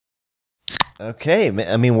Okay,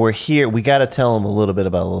 I mean, we're here. We got to tell them a little bit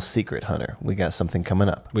about a little secret, Hunter. We got something coming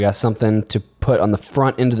up. We got something to put on the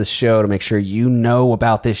front end of the show to make sure you know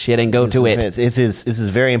about this shit and go to it. This is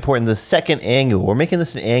very important. The second annual. We're making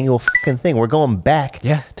this an annual fucking thing. We're going back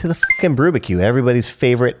to the fucking Brubicue, everybody's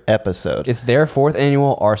favorite episode. It's their 4th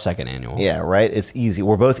annual, our 2nd annual. Yeah, right? It's easy.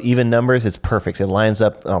 We're both even numbers. It's perfect. It lines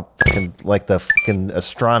up fucking like the fucking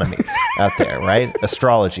astronomy out there, right?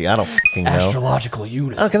 Astrology. I don't fucking know. Astrological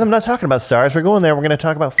unison. Because I'm not talking about stars. We're going there. We're going to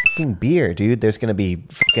talk about fucking beer, dude. There's going to be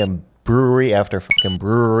fucking brewery after fucking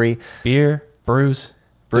brewery. Beer, brews.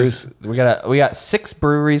 We got 6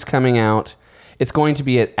 breweries coming out. It's going to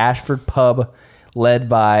be at Ashford Pub, led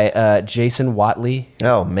by Jason Watley.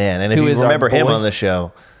 Oh, man. And if you remember him on the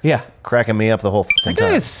show, cracking me up the whole fucking time. That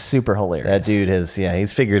guy is is super hilarious. That dude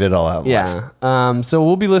he's figured it all out. So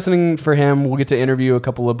we'll be listening for him. We'll get to interview a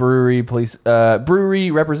couple of brewery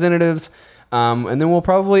representatives. And then we'll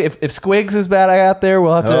probably, if Squigs is bad out there,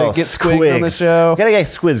 we'll have to get Squigs on the show. Gotta get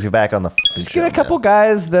Squigs back on the Just get a couple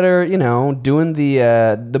guys that are, doing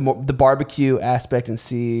the barbecue aspect and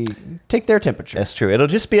take their temperature. That's true. It'll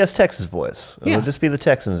just be us Texas boys. It'll just be the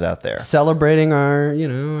Texans out there celebrating our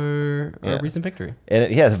recent victory. And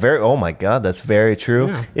it's very. Oh my God, that's very true.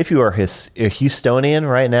 Yeah. If you are a Houstonian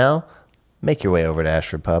right now, make your way over to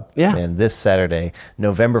Ashford Pub. Yeah. And this Saturday,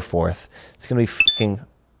 November 4th, it's gonna be fucking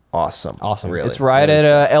awesome. Really. It's right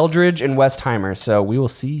at Eldridge and Westheimer, so we will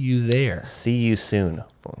see you there. See you soon.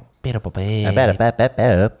 It's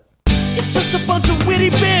just a bunch of witty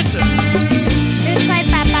banter. It's my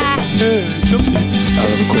papa. I'll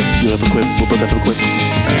have a quip. You'll have a quip. We'll both have a quip.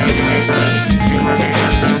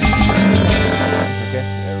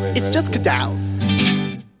 It's just cadows.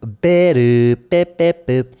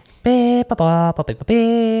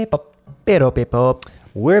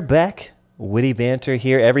 We're back. Witty banter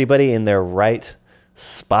here. Everybody in their right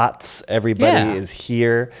spots. Everybody is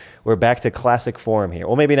here. We're back to classic form here.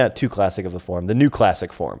 Well, maybe not too classic of the form. The new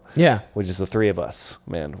classic form. Yeah. Which is the 3 of us.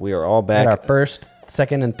 Man, we are all back. At our first,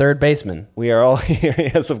 second, and third baseman. We are all here.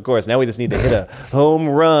 Yes, of course. Now we just need to hit a home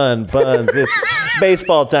run, Buns. It's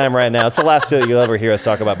baseball time right now. It's the last you'll ever hear us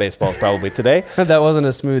talk about baseball probably today. That wasn't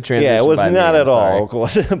a smooth transition. Yeah, it was by not me. at all, of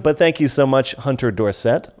course. But thank you so much, Hunter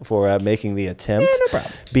Dorsett, for making the attempt. Yeah, no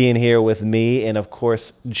problem. Being here with me, and of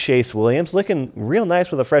course, Chase Williams, looking real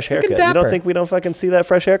nice with a fresh haircut. You don't think we don't fucking see that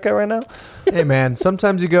fresh haircut right now? Hey, man,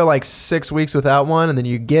 sometimes you go like 6 weeks without one, and then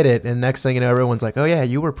you get it, and next thing you know, everyone's like, oh, yeah,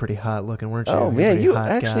 you were pretty hot looking, weren't you? Oh, man, you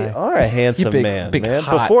actually are a handsome man. Big, man.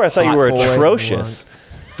 Hot, Before I thought you were atrocious.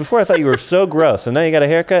 Before I thought you were so gross, and now you got a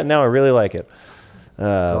haircut, and now I really like it.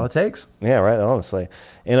 That's all it takes. Yeah, right, honestly.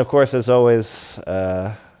 And, of course, as always,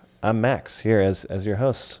 I'm Max here as your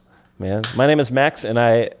host. Man, my name is Max, and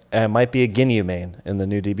I might be a Ginyu main in the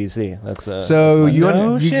new DBZ. That's so you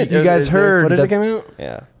guys heard footage that came out?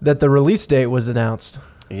 Yeah, that the release date was announced.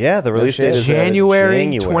 Yeah, the release date is January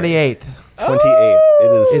 28th.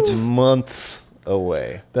 28th. It's months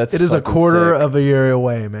away. It is a quarter of a year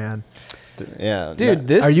away, man. Yeah,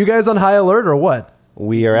 dude. Are you guys on high alert or what?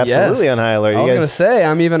 We are absolutely on high alert. I was gonna say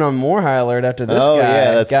I'm even on more high alert after this guy.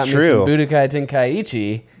 Yeah, that's got true. me some Budokai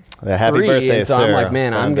Tenkaichi. Happy birthday, so sir. I'm like,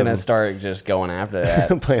 man, I'm gonna start just going after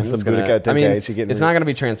that. Playing some Budokai Tenkaichi. It's not gonna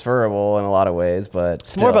be transferable in a lot of ways, but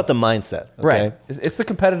it's more about the mindset, okay? Right? It's the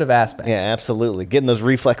competitive aspect. Yeah, absolutely. Getting those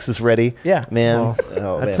reflexes ready. Yeah, man.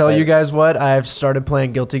 I tell you guys what, I've started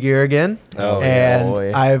playing Guilty Gear again.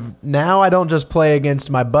 I don't just play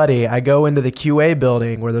against my buddy. I go into the QA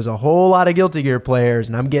building where there's a whole lot of Guilty Gear players,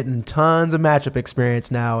 and I'm getting tons of matchup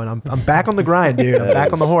experience now, and I'm back on the grind, dude. I'm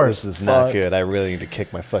back on the horse. This is not good. I really need to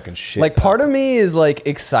kick my fucking shit. Like, part of me is like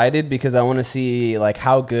excited because I want to see like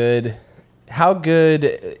how good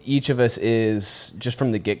each of us is just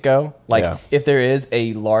from the get-go. Like, if there is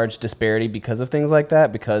a large disparity because of things like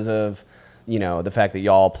that, because of the fact that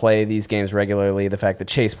y'all play these games regularly, the fact that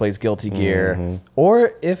Chase plays Guilty Gear,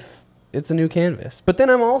 or if it's a new canvas. But then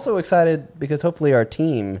I'm also excited because hopefully our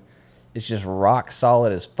team is just rock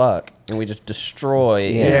solid as fuck, and we just destroy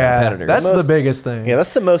competitors. That's the biggest thing. Yeah,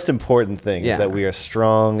 that's the most important thing, is that we are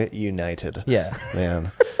strong, united. Yeah.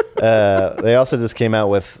 Man. They also just came out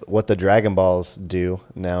with what the Dragon Balls do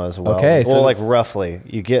now as well. Okay. Well, like roughly.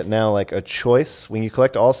 You get now like a choice when you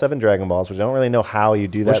collect all 7 Dragon Balls, which I don't really know how you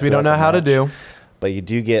do that. Which we don't know how to do. But you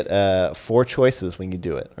do get 4 choices when you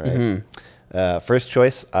do it, right? Mm-hmm. First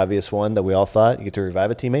choice, obvious one that we all thought, you get to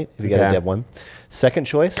revive a teammate if you got a dead one. Second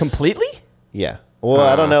choice. Completely? Yeah. Well,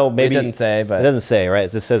 I don't know. Maybe it doesn't say, but it doesn't say, right?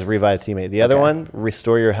 It just says revive teammate. The other one,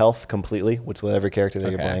 restore your health completely, with whatever character that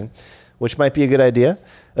you're playing, which might be a good idea.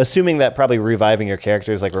 Assuming that probably reviving your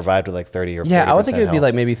character is like revived with like 30 or 40%. Yeah, I would think it would be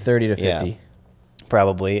like maybe 30 to 50. Yeah.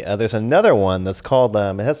 Probably. There's another one that's called,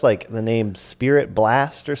 it has like the name Spirit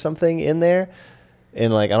Blast or something in there.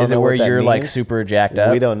 And like, I don't Is it know where what that you're means. like super jacked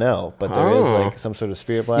up? We don't know, but there is like some sort of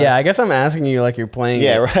Spirit Blast. Yeah, I guess I'm asking you like you're playing.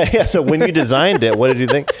 Yeah, it. right. Yeah. So when you designed it, what did you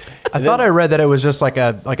think? I thought I read that it was just like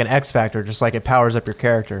an X Factor, just like it powers up your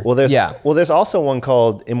character. Well, there's also one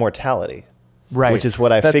called Immortality. Right. Which is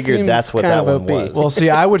what I That figured seems that's what kind that of one OP. was. Well, see,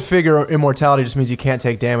 I would figure immortality just means you can't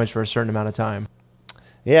take damage for a certain amount of time.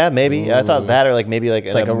 Yeah, maybe. I thought that, or like maybe like,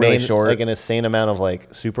 like a really short- like an insane amount of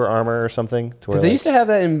like super armor or something. Because they used to have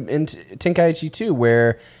that in Tenkaichi 2,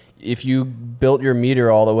 where if you built your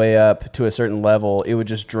meter all the way up to a certain level, it would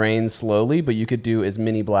just drain slowly, but you could do as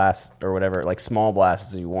many blasts or whatever, like small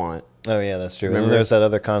blasts as you want. Oh yeah, that's true. Remember? And there's that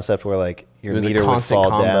other concept where like your It was a meter would constant fall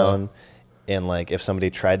combo. down, and like if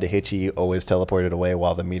somebody tried to hit you, you always teleported away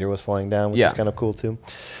while the meter was falling down, which Yeah. is kind of cool too.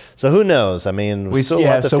 So who knows? I mean, we We- still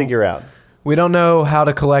yeah, have to so- figure out. We don't know how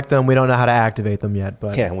to collect them. We don't know how to activate them yet.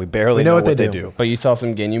 But Yeah, we barely we know know what what they they do. But you saw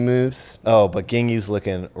some Ginyu moves. Oh, but Ginyu's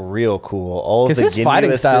looking real cool. All of Because the his Ginyu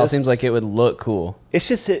fighting style assists- seems like it would look cool, it's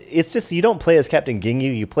just you don't play as Captain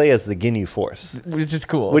Ginyu, you play as the Ginyu Force, which is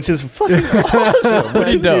cool. which is fucking awesome.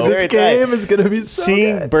 Which is dope. very this game tight. is gonna be so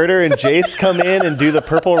Seeing good. Berter and Jace come in and do the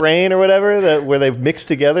purple rain or whatever, where they mix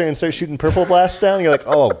together and start shooting purple blasts down, you're like,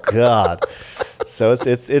 oh god. So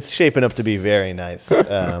it's shaping up to be very nice.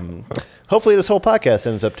 Hopefully this whole podcast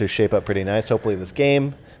ends up to shape up pretty nice. Hopefully this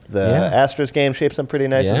game, the Astros game, shapes up pretty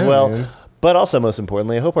nice as Yeah, well. man. But also, most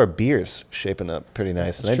importantly, I hope our beer's shaping up pretty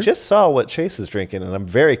nice. And I just saw what Chase is drinking, and I'm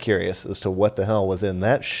very curious as to what the hell was in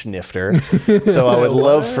that schnifter. So I would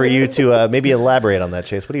love for you to maybe elaborate on that,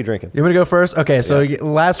 Chase. What are you drinking? You want to go first? Okay, so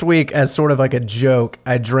last week, as sort of like a joke,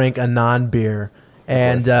 I drank a non-beer.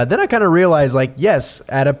 And then I kind of realized, like, yes,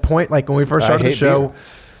 at a point, like when we first started the hate show, beer.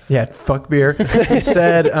 yeah, fuck beer. He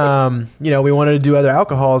said, we wanted to do other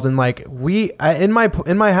alcohols, and like in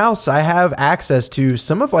my house, I have access to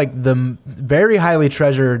some of like the very highly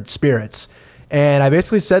treasured spirits, and I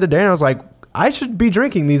basically said to Darren, I was like, I should be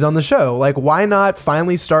drinking these on the show. Like, why not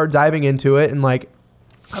finally start diving into it? And like,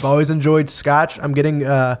 I've always enjoyed Scotch. I'm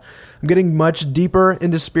getting much deeper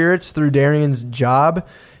into spirits through Darian's job.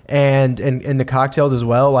 And the cocktails as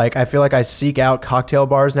well. Like, I feel like I seek out cocktail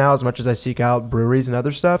bars now as much as I seek out breweries and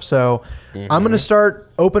other stuff. So I'm going to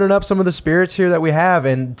start opening up some of the spirits here that we have.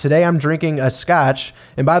 And today I'm drinking a Scotch.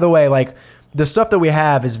 And by the way, like, the stuff that we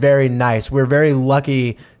have is very nice. We're very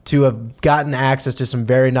lucky to have gotten access to some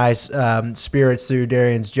very nice spirits through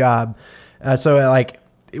Darian's job.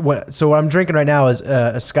 What I'm drinking right now is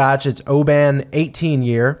a Scotch. It's Oban 18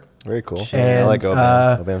 year. Very cool. And, I like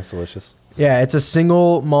Oban. Oban's delicious. Yeah, it's a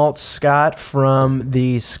single malt Scot from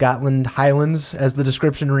the Scotland Highlands, as the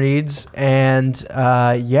description reads. And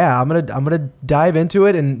I'm gonna dive into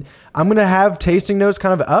it, and I'm gonna have tasting notes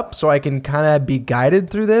kind of up so I can kind of be guided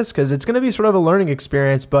through this, because it's gonna be sort of a learning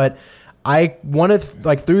experience. But I want to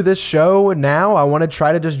through this show now, I want to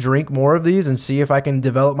try to just drink more of these and see if I can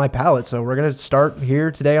develop my palate. So we're gonna start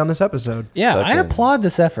here today on this episode. Yeah, I applaud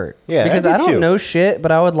this effort. Yeah, because I I do don't too. know shit,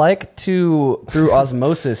 but I would like to, through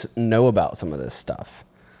osmosis, know about some of this stuff.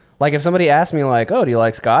 Like, if somebody asked me, like, oh, do you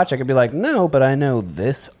like Scotch? I could be like, no, but I know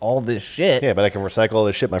all this shit. Yeah, but I can recycle all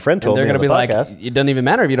this shit my friend and told they're me going on to the be podcast. like, it doesn't even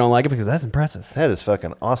matter if you don't like it, because that's impressive. That is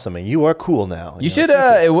fucking awesome, and you are cool now. You should,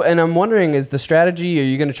 and I'm wondering, is the strategy, are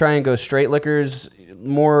you going to try and go straight liquors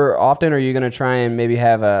more often, or are you going to try and maybe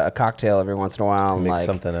have a cocktail every once in a while? And Mix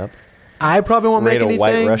something up. I probably won't make Rate a anything.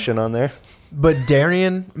 White Russian on there. But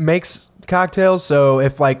Darian makes cocktails, so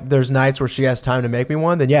if like there's nights where she has time to make me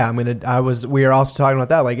one, then yeah, we are also talking about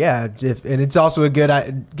that. Like, yeah, and it's also a good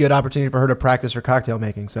opportunity for her to practice her cocktail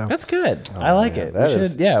making. So That's good. I like it. that We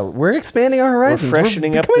is- should, we're expanding our We're horizons.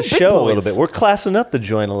 freshening up the becoming big show a boys. little bit. We're classing up the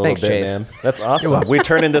joint a little Thanks, bit, Chase. man. That's awesome. We're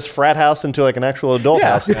turning this frat house into like an actual adult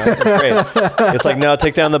house now. This is great. It's like, no,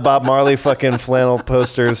 take down the Bob Marley fucking flannel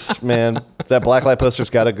posters, man. That blacklight poster's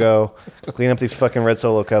got to go. Clean up these fucking red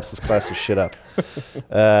Solo cups. Let's class this shit up.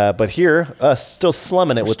 But here, us still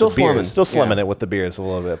slumming it with the beers. Still slumming it with the beers a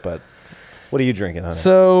little bit. But what are you drinking, honey?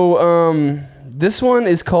 So, this one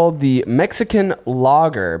is called the Mexican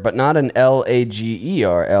Lager, but not an Lager,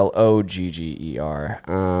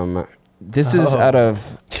 Logger. This is out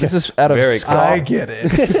of Very Ska, cool. I get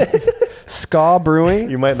it. Ska Brewing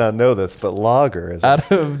You might not know this, but lager is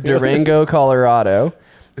out of Durango, Colorado.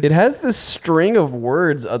 It has this string of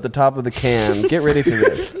words at the top of the can. Get ready for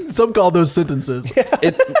this. Some call those sentences.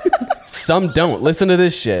 Some don't. Listen to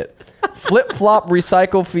this shit. Flip flop,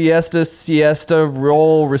 recycle, fiesta, siesta,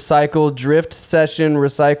 roll, recycle, drift, session,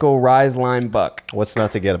 recycle, rise, lime, buck. What's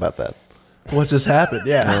not to get about that? What just happened?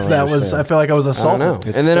 Yeah, don't that was. understand. I feel like I was I don't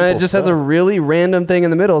assaulted. know. And then it simple just has a stuff. really random thing in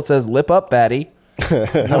the middle. It says, lip up, fatty. I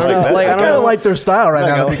don't know. I kind of like their style right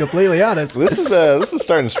now, to be completely honest. This is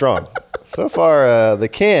starting strong. So far, the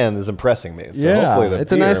can is impressing me. So hopefully the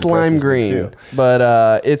it's a beer nice lime impresses me green, too.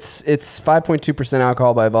 but it's 5.2%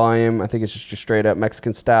 alcohol by volume. I think it's just a straight up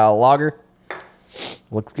Mexican style lager.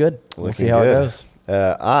 Looks good. We'll see how it goes.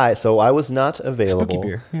 I was not available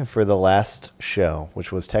beer, yeah. for the last show,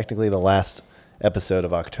 which was technically the last episode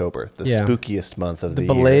of October, the spookiest month of the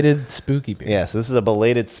year. Belated spooky beer. Yeah, so this is a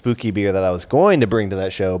belated spooky beer that I was going to bring to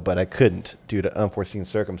that show, but I couldn't due to unforeseen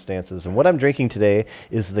circumstances. And what I'm drinking today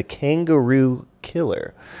is the Kangaroo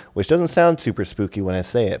Killer, which doesn't sound super spooky when I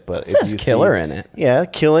say it, but it says killer in it. Yeah,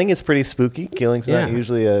 killing is pretty spooky. Killing's not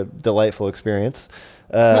usually a delightful experience.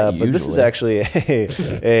 But this is actually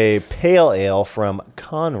a pale ale from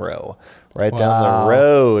Conroe, right down the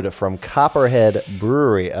road from Copperhead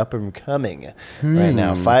Brewery, up and coming right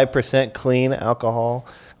now. 5% clean alcohol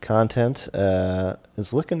content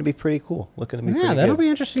is looking to be pretty cool. That'll be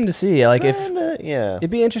interesting to see. Like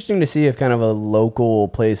it'd be interesting to see if kind of a local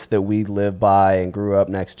place that we live by and grew up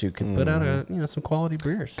next to could put out some quality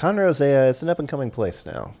beers. Conroe's it's an up and coming place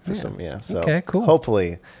now for some. So okay, cool.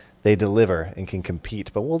 Hopefully they deliver and can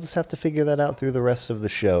compete, but we'll just have to figure that out through the rest of the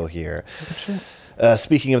show here.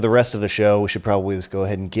 Speaking of the rest of the show, we should probably just go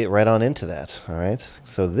ahead and get right on into that. All right.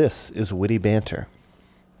 So this is Witty Banter.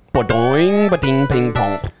 Ba-doing, ba-ding, ping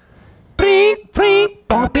pong.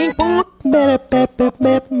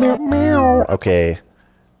 Okay,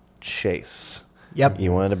 Chase. Yep.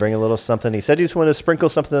 You wanted to bring a little something. He said you just wanted to sprinkle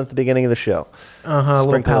something at the beginning of the show. A little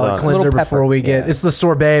Sprinkle it palate on. cleanser Little before pepper. we get. It's the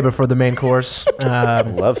sorbet before the main course.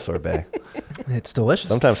 Love sorbet. It's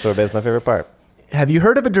delicious. Sometimes sorbet is my favorite part. Have you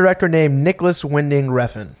heard of a director named Nicholas Winding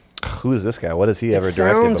Refn? Who is this guy? What has he ever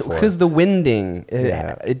directed before? Because the winding,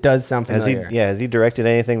 it does sound familiar. Has he directed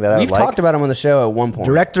anything that I would We've like? talked about him on the show at one point.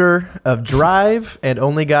 Director of Drive and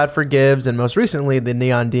Only God Forgives, and most recently The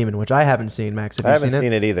Neon Demon, which I haven't seen. Max, have I you haven't seen it?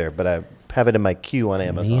 seen it either, but I have it in my queue on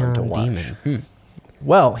Amazon to watch.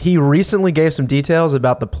 Well, he recently gave some details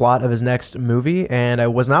about the plot of his next movie, and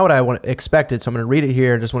it was not what I expected, so I'm going to read it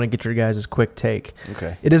here and just want to get your guys' quick take.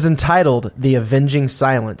 Okay. It is entitled The Avenging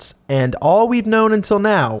Silence, and all we've known until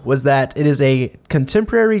now was that it is a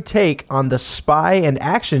contemporary take on the spy and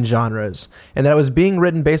action genres, and that it was being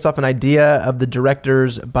written based off an idea of the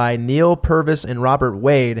directors by Neil Purvis and Robert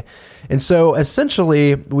Wade. And so,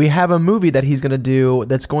 essentially, we have a movie that he's going to do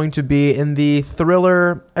that's going to be in the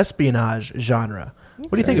thriller espionage genre.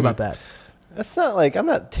 What do you think about that? That's not like, I'm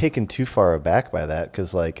not taken too far aback by that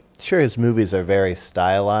because, like, sure, his movies are very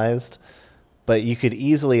stylized, but you could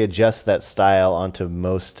easily adjust that style onto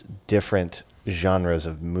most different genres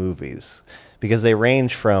of movies because they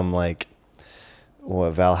range from, like,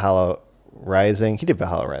 Valhalla Rising. He did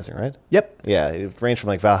Valhalla Rising, right? Yep. Yeah, it ranged from,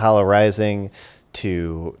 like, Valhalla Rising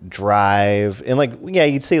to Drive. And, like, yeah,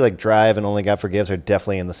 you'd say, like, Drive and Only God Forgives are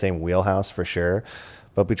definitely in the same wheelhouse for sure.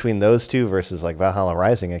 But between those two versus like Valhalla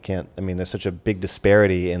Rising, there's such a big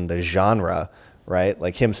disparity in the genre, right?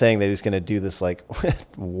 Like him saying that he's going to do this like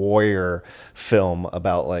warrior film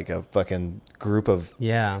about like a fucking group of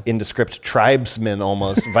indescript tribesmen,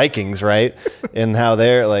 almost Vikings, right? And how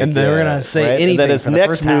they're like, and they're going to say anything. And then his for the next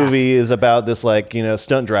first half. movie is about this like,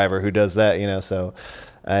 stunt driver who does that, so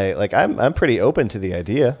I'm pretty open to the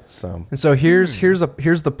idea. So here's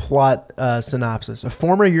the plot synopsis. A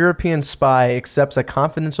former European spy accepts a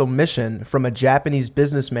confidential mission from a Japanese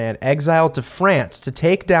businessman exiled to France to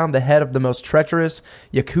take down the head of the most treacherous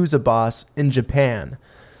Yakuza boss in Japan.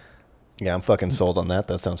 Yeah, I'm fucking sold on that.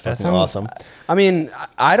 That sounds awesome. I mean,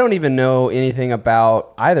 I don't even know anything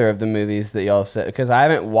about either of the movies that y'all said because I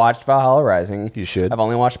haven't watched Valhalla Rising. You should. I've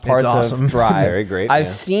only watched parts awesome. of Drive. Very great. I've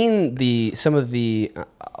seen some of the,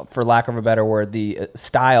 for lack of a better word, the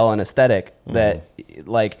style and aesthetic that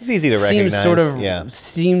like it's easy to seems recognize.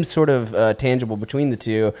 Seems sort of tangible between the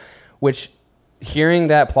two, which hearing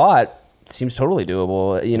that plot seems totally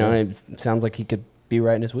doable. It sounds like he could be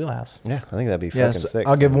right in his wheelhouse. Yeah, I think that'd be fucking sick.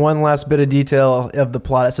 I'll give one last bit of detail of the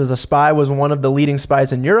plot. It says a spy was one of the leading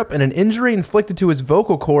spies in Europe, and an injury inflicted to his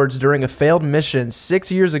vocal cords during a failed mission 6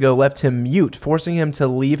 years ago left him mute, forcing him to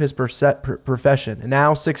leave his profession. And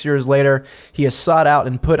now, 6 years later, he is sought out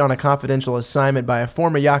and put on a confidential assignment by a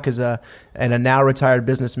former Yakuza and a now retired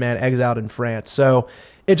businessman exiled in France. So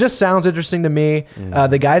it just sounds interesting to me.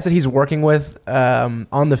 The guys that he's working with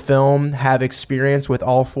on the film have experience with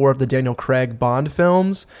all four of the Daniel Craig Bond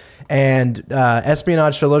films, and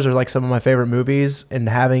espionage thrillers are like some of my favorite movies. And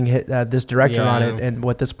having this director on it and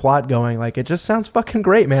with this plot going, like it just sounds fucking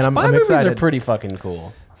great, man. I'm excited. Spy movies are pretty fucking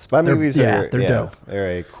cool. Spy movies they're dope.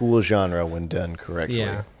 They're a cool genre when done correctly,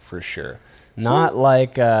 for sure. Not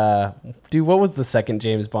like, dude, what was the second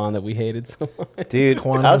James Bond that we hated so much? Dude,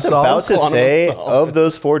 Quantum I was of about Solace? to Quantum say, of Solace. of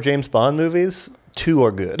those 4 James Bond movies, 2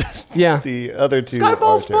 are good. Yeah. The other 2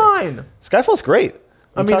 Skyfall's are terrible. fine. Skyfall's great.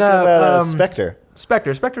 I'm mean, talking about um, Spectre.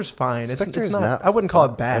 Spectre's fine. It's Spectre's not. I wouldn't call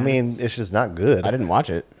it bad. I mean, it's just not good. I didn't watch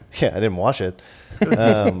it. Yeah, I didn't watch it.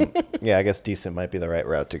 Yeah, I guess decent might be the right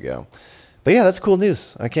route to go. But yeah, that's cool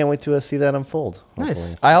news. I can't wait to see that unfold. Nice.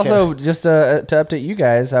 hopefully. I also, just to update you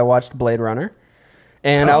guys, I watched Blade Runner.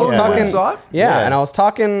 And I was you talking. went and saw it? Yeah, Yeah. and I was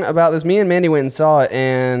talking about this. Me and Mandy went and saw it,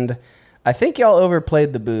 and I think y'all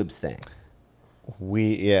overplayed the boobs thing.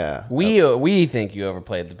 We think you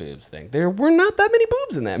overplayed the boobs thing. There were not that many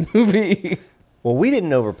boobs in that movie. Well, we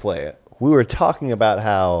didn't overplay it. We were talking about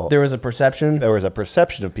how There was a perception. there was a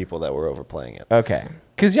perception of people that were overplaying it. Okay.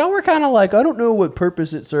 Because y'all were kind of like, I don't know what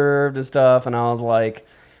purpose it served and stuff. And I was like,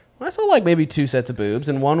 I saw like maybe 2 sets of boobs,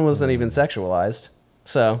 and one wasn't even sexualized.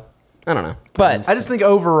 So, I don't know. But I just think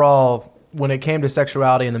overall, when it came to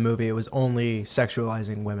sexuality in the movie, it was only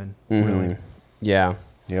sexualizing women. Really. yeah.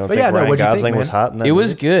 You don't But think yeah, no, Ryan what'd you think, Gosling was man? hot in that It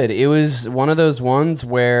was movie? good. It was one of those ones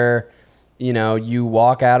where, you know, you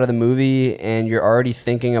walk out of the movie and you're already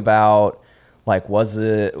thinking about, like, was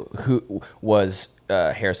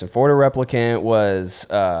Harrison Ford a replicant?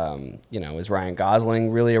 Is Ryan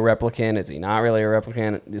Gosling really a replicant? Is he not really a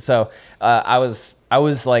replicant? So I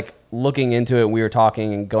was like looking into it. We were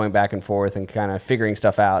talking and going back and forth and kind of figuring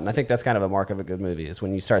stuff out. And I think that's kind of a mark of a good movie, is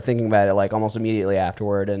when you start thinking about it like almost immediately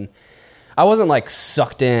afterward. And I wasn't like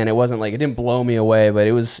sucked in. It wasn't like, it didn't blow me away, but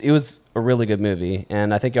it was a really good movie.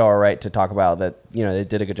 And I think y'all are right to talk about that. You know, they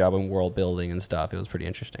did a good job in world building and stuff. It was pretty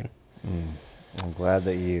interesting. I'm glad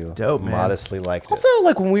that you Dope, man. modestly liked it. Also,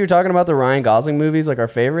 like when we were talking about the Ryan Gosling movies, like our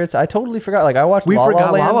favorites, I totally forgot. Like I watched We La La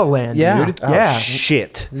forgot Land. La La Land, Yeah. dude. Oh, Yeah.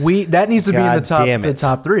 shit. That needs to be in the God top damn it.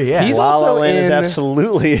 3. Yeah. He's La La also Land is in-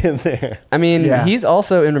 absolutely in there. I mean, Yeah. he's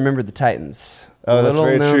also in Remember the Titans. Oh, that's Little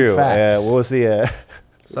very known true. fact. What was the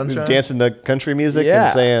Sunshine? dancing to country music Yeah.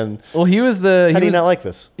 and saying, Well, he was the. how He do you was, not like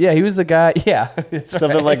this? Yeah, he was the guy. Yeah, it's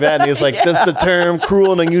Something right. like that. And he was like, does the term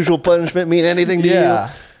cruel and unusual punishment mean anything to Yeah.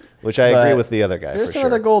 you? Which I agree But with the other guy There's for some sure.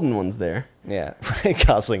 other golden ones there. Yeah, Ryan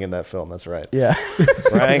Gosling in that film. That's right. Yeah.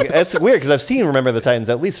 Ryan, it's weird because I've seen Remember the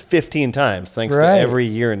Titans at least 15 times, thanks Right. to every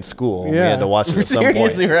year in school. We had to watch it at some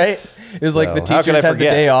Seriously, point. right? It was like So, the how could teachers I had the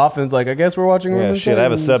forget? day off, and it's like, I guess we're watching. Yeah, Remember the shit. I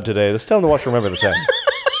have a Titans. sub today. Just tell them to watch Remember the Titans.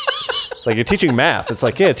 It's like you're teaching math. It's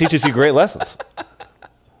like, yeah, it teaches you great lessons.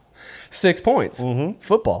 6 points.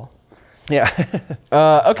 Football. Yeah.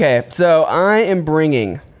 Okay, so I am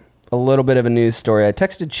bringing a little bit of a news story. I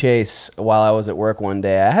texted Chase while I was at work one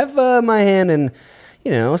day. I have my hand in,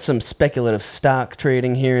 some speculative stock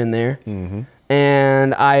trading here and there. Mm-hmm.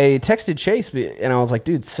 And I texted Chase and I was like,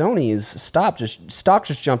 dude, Sony's stock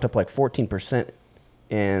just jumped up like 14%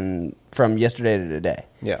 from yesterday to today.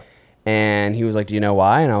 Yeah. And he was like, do you know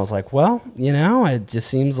why? And I was like, well, it just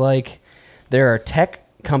seems like there are tech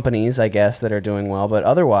companies, I guess, that are doing well, but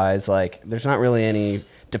otherwise, like, there's not really any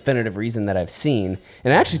definitive reason that I've seen.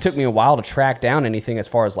 And it actually took me a while to track down anything as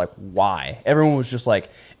far as like why. Everyone was just like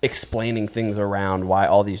explaining things around why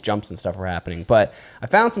all these jumps and stuff were happening. But I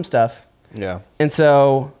found some stuff. Yeah. And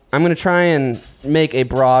so I'm going to try and make a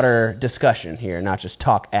broader discussion here, not just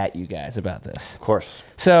talk at you guys about this. Of course.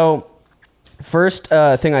 So first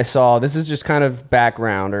thing I saw, this is just kind of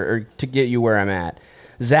background or to get you where I'm at.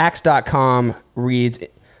 Zacks.com reads,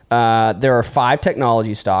 there are 5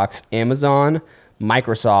 technology stocks: Amazon,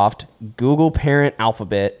 Microsoft, Google parent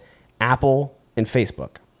Alphabet, Apple, and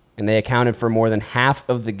Facebook. And they accounted for more than half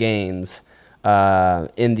of the gains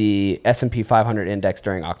in the S&P 500 index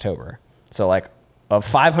during October. So like of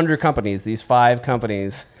 500 companies, these 5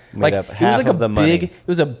 companies Made up half of the money. It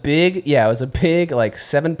was a big like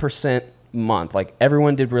 7% month. Like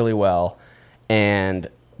everyone did really well. And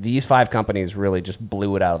these 5 companies really just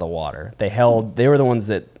blew it out of the water. They were the ones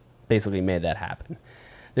that basically made that happen.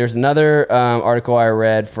 There's another article I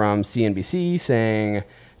read from CNBC saying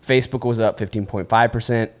Facebook was up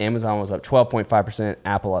 15.5%, Amazon was up 12.5%,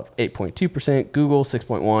 Apple up 8.2%, Google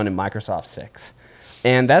 6.1%, and Microsoft 6%.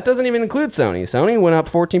 And that doesn't even include Sony. Sony went up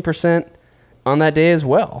 14% on that day as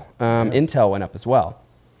well. Intel went up as well.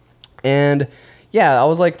 And yeah, I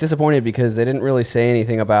was like disappointed because they didn't really say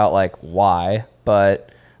anything about like why, but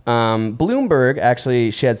Bloomberg actually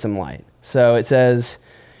shed some light. So it says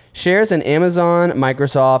shares in Amazon,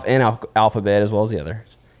 Microsoft, and Alphabet, as well as the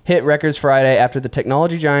others, hit records Friday after the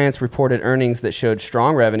technology giants reported earnings that showed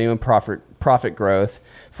strong revenue and profit growth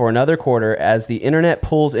for another quarter as the internet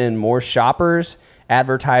pulls in more shoppers,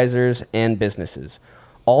 advertisers, and businesses.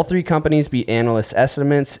 All 3 companies beat analyst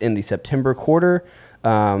estimates in the September quarter.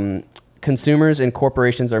 consumers and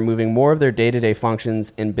corporations are moving more of their day-to-day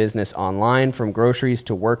functions in business online, from groceries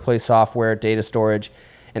to workplace software, data storage,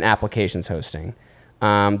 and applications hosting.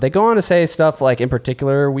 They go on to say stuff like, in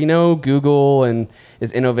particular, we know Google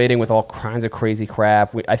is innovating with all kinds of crazy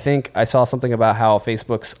crap. I think I saw something about how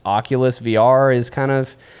Facebook's Oculus VR is kind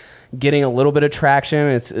of getting a little bit of traction.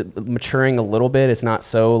 It's maturing a little bit. It's not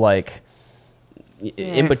so like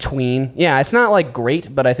in between. Yeah, it's not like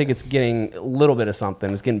great, but I think it's getting a little bit of something.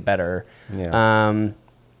 It's getting better. Yeah.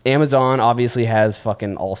 Amazon obviously has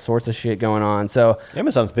fucking all sorts of shit going on. So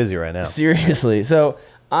Amazon's busy right now. Seriously. So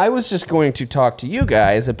I was just going to talk to you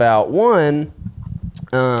guys about one.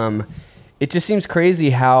 It just seems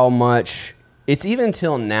crazy how much it's even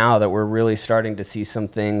till now that we're really starting to see some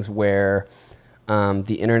things where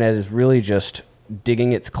the internet is really just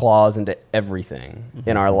digging its claws into everything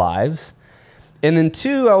in our lives. And then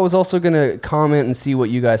two, I was also going to comment and see what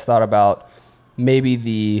you guys thought about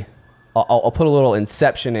maybe I'll put a little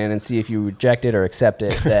inception in and see if you reject it or accept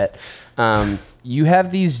it, that you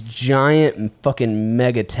have these giant fucking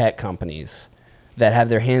mega tech companies that have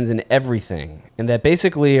their hands in everything and that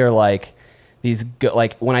basically are like these,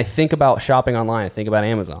 like when I think about shopping online, I think about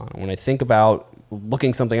Amazon. When I think about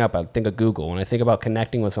looking something up, I think of Google. When I think about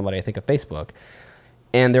connecting with somebody, I think of Facebook.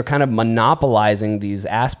 And they're kind of monopolizing these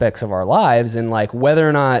aspects of our lives, and like whether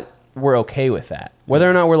or not we're okay with that, whether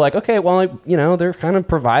or not we're like, okay, well, you know, they're kind of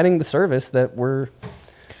providing the service that we're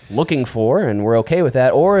looking for and we're okay with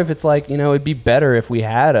that. Or if it's like, you know, it'd be better if we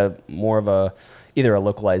had either a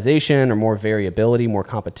localization or more variability, more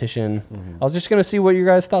competition. Mm-hmm. I was just going to see what your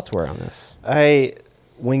guys' thoughts were on this.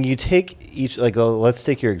 When you take each, like, let's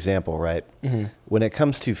take your example, right? Mm-hmm. When it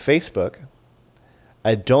comes to Facebook,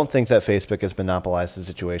 I don't think that Facebook has monopolized the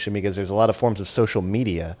situation, because there's a lot of forms of social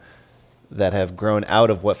media that have grown out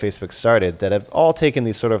of what Facebook started that have all taken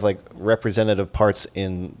these sort of like representative parts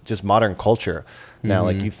in just modern culture. Now,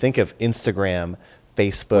 like you think of Instagram,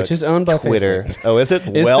 Facebook, which is owned by Twitter. Facebook. Oh, is it?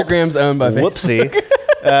 Instagram's owned by whoopsie.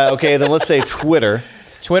 Facebook. Okay, then let's say Twitter.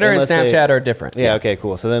 Twitter and Snapchat are different. Yeah, okay,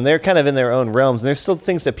 cool. So then they're kind of in their own realms. And there's still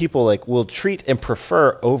things that people like will treat and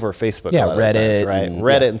prefer over Facebook. Yeah, Reddit. Times, right?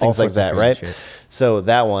 Reddit and things like that, right? Shit. So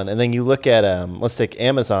that one. And then you look at, let's take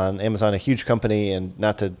Amazon. Amazon, a huge company, and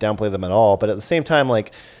not to downplay them at all, but at the same time,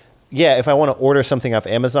 like, yeah, if I want to order something off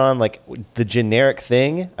Amazon, like the generic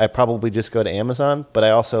thing, I probably just go to Amazon. But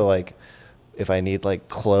I also like, if I need like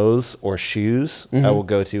clothes or shoes, I will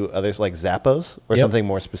go to others like Zappos or something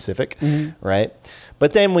more specific, right?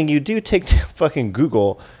 But then when you do take fucking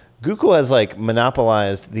Google has like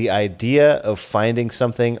monopolized the idea of finding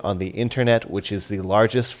something on the internet, which is the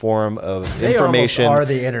largest form of information are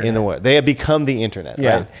the internet. In the world. They have become the internet,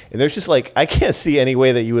 right? And there's just like, I can't see any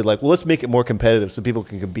way that you would like, well, let's make it more competitive so people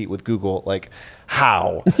can compete with Google. Like,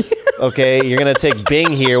 how? Okay, you're going to take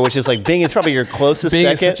Bing here, which is like, Bing is probably your closest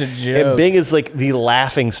Bing second. Is such a joke. And Bing is like the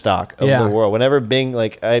laughing stock of the world. Whenever Bing,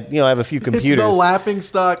 like, I have a few computers. It's the laughing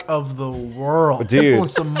stock of the world. Dude. People in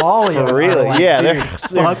Somalia. For real. Like, yeah,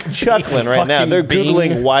 they're chuckling right now. They're Bing.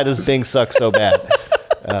 Googling, why does Bing suck so bad?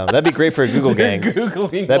 That'd be great for a Google gang.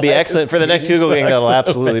 That'd be excellent for the next Google gang. That'll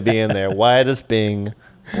absolutely be in there. Why does Bing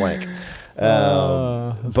blank?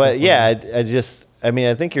 But yeah,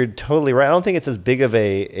 I think you're totally right. I don't think it's as big of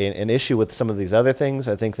an issue with some of these other things.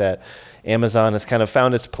 I think that Amazon has kind of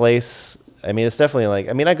found its place. I mean, it's definitely like,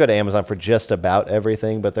 I mean, I go to Amazon for just about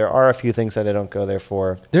everything, but there are a few things that I don't go there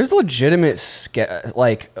for. There's legitimate,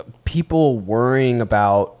 like, people worrying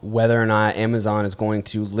about whether or not Amazon is going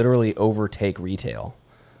to literally overtake retail.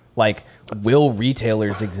 Like, will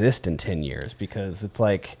retailers exist in 10 years? Because it's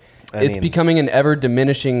like, it's becoming an ever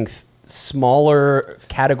diminishing smaller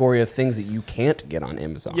category of things that you can't get on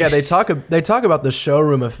Amazon. Yeah, they talk about the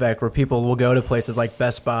showroom effect, where people will go to places like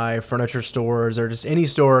Best Buy, furniture stores, or just any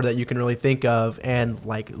store that you can really think of, and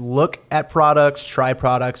like look at products, try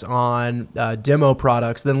products on, demo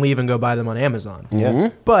products, then leave and go buy them on Amazon. Yeah.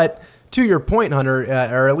 But to your point, Hunter,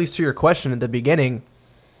 or at least to your question at the beginning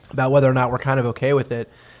about whether or not we're kind of okay with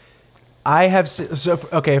it,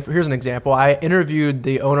 here's an example. I interviewed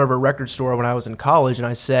the owner of a record store when I was in college, and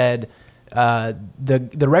I said,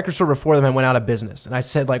 the record store before them went out of business. And I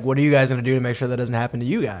said, like, what are you guys going to do to make sure that doesn't happen to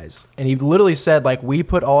you guys? And he literally said, like, we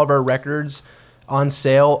put all of our records on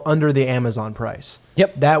sale under the Amazon price.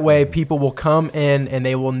 Yep. That way people will come in and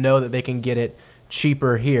they will know that they can get it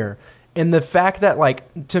cheaper here. And the fact that,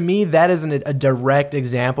 like, to me, that isn't a direct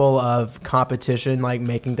example of competition, like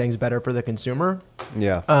making things better for the consumer.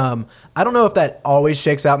 Yeah. I don't know if that always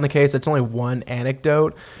shakes out in the case. It's only one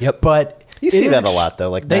anecdote. Yep. But You see that a lot though,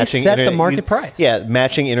 like they matching set the market price. Yeah,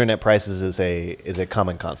 matching internet prices is a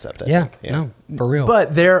common concept. I think. No, for real.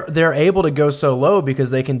 But they're able to go so low because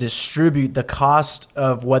they can distribute the cost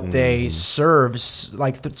of what they serve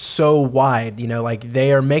so wide. You know, like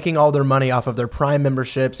they are making all their money off of their Prime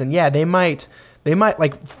memberships, and they might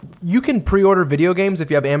like you can pre-order video games if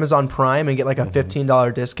you have Amazon Prime and get like a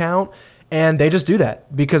 $15 discount. And they just do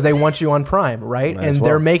that because they want you on Prime, right? And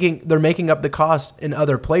they're making up the cost in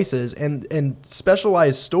other places, and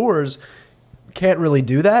specialized stores can't really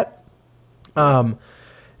do that. And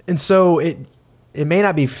so it may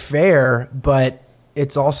not be fair, but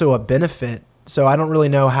it's also a benefit. So I don't really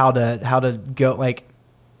know how to go. Like,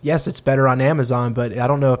 yes, it's better on Amazon, but I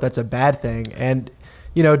don't know if that's a bad thing. And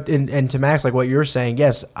you know, and to Max, like what you're saying,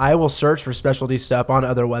 yes, I will search for specialty stuff on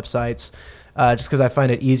other websites. Just because I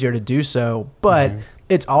find it easier to do so. But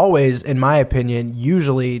it's always, in my opinion,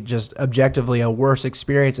 usually just objectively a worse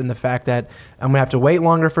experience in the fact that I'm going to have to wait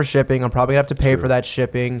longer for shipping. I'm probably going to have to pay for that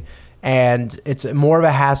shipping. And it's more of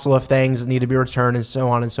a hassle if things need to be returned and so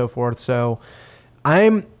on and so forth. So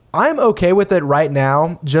I'm okay with it right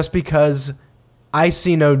now just because I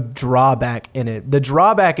see no drawback in it. The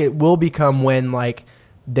drawback it will become when like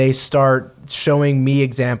they start showing me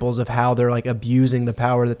examples of how they're like abusing the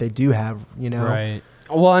power that they do have, you know? Right.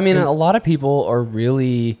 Well, I mean, a lot of people are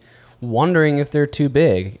really wondering if they're too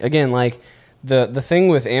big. Again, like the thing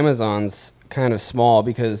with Amazon's kind of small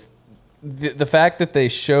because the fact that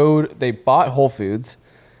they bought Whole Foods,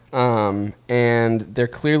 and they're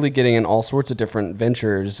clearly getting in all sorts of different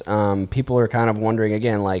ventures. People are kind of wondering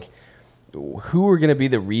again, like, who are going to be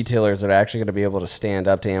the retailers that are actually going to be able to stand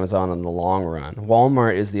up to Amazon in the long run?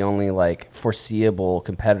 Walmart is the only like foreseeable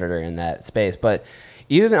competitor in that space, but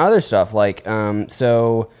even other stuff like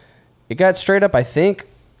so it got straight up, I think,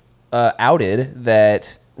 outed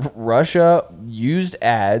that Russia used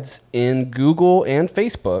ads in Google and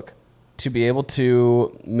Facebook to be able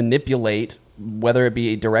to manipulate, whether it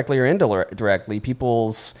be directly or indirectly,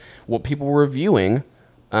 what people were viewing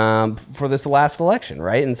for this last election,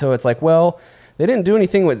 right? And so it's like, well, they didn't do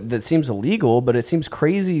anything that seems illegal, but it seems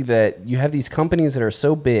crazy that you have these companies that are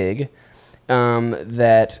so big,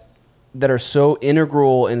 that are so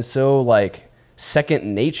integral and so like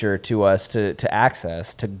second nature to us to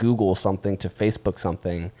access, to Google something, to Facebook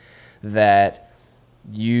something, that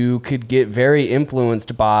you could get very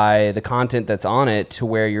influenced by the content that's on it to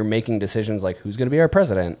where you're making decisions like who's going to be our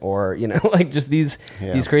president, or, you know, like just these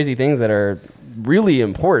crazy things that are really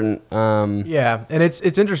important. Yeah. And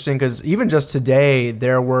it's interesting because even just today it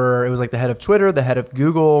was like the head of Twitter, the head of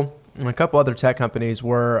Google, and a couple other tech companies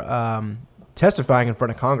were testifying in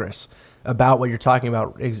front of Congress about what you're talking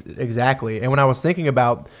about exactly. And when I was thinking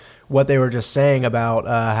about what they were just saying about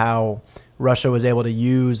how Russia was able to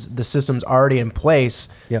use the systems already in place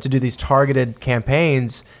to do these targeted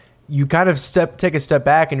campaigns, you kind of take a step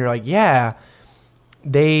back and you're like, yeah,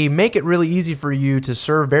 they make it really easy for you to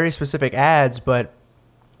serve very specific ads, but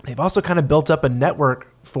they've also kind of built up a network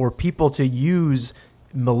for people to use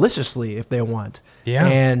maliciously if they want. Yeah.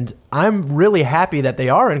 And I'm really happy that they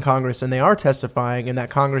are in Congress and they are testifying, and that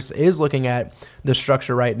Congress is looking at the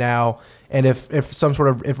structure right now. And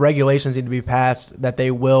if regulations need to be passed, that they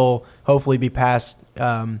will hopefully be passed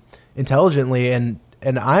intelligently. And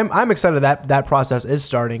I'm excited that process is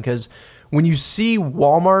starting, because when you see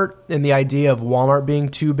Walmart and the idea of Walmart being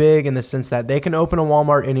too big in the sense that they can open a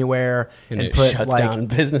Walmart anywhere and it put shuts down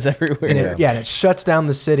business everywhere. And it shuts down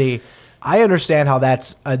the city. I understand how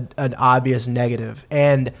that's an obvious negative.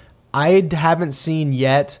 And I haven't seen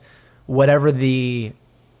yet whatever the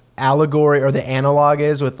allegory or the analog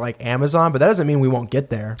is with like Amazon, but that doesn't mean we won't get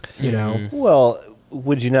there, you know? Well,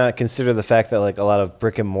 would you not consider the fact that like a lot of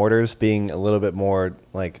brick and mortars being a little bit more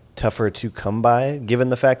like tougher to come by, given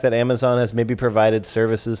the fact that Amazon has maybe provided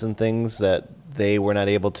services and things that they were not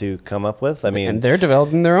able to come up with? I mean, and they're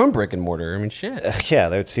developing their own brick and mortar. I mean, shit. Yeah,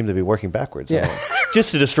 they seem to be working backwards. Yeah.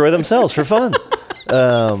 Just to destroy themselves for fun.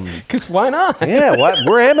 Because why not? Yeah,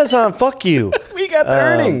 we're Amazon. Fuck you. We got the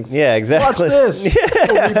earnings. Yeah, exactly. Watch this.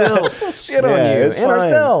 Yeah. We'll shit on you and fine.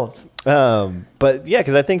 ourselves. But yeah,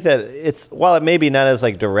 because I think that while it may be not as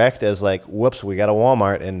like direct as like, whoops, we got a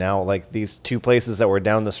Walmart and now like these two places that were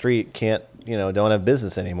down the street don't have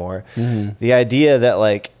business anymore. Mm-hmm. The idea that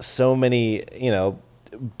like so many,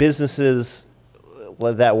 businesses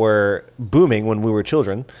that were booming when we were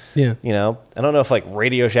children. Yeah. I don't know if like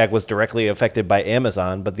Radio Shack was directly affected by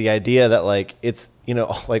Amazon, but the idea that like it's you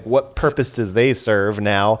know, like what purpose does they serve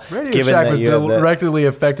now? Radio Shack was directly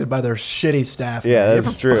affected by their shitty staff. Yeah, man.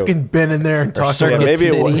 that's true. Fucking been in there and talked to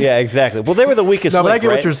them. Yeah, exactly. Well, they were the weakest link, but I get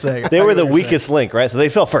right? what you're saying. They were the weakest link, right? So they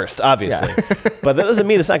fell first, obviously. Yeah. But that doesn't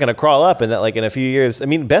mean it's not going to crawl up and that like in a few years, I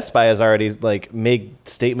mean, Best Buy has already like made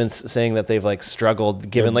statements saying that they've like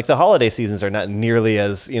struggled given like the holiday seasons are not nearly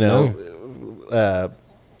as, you know,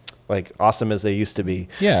 like awesome as they used to be.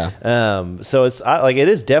 Yeah. So it's like it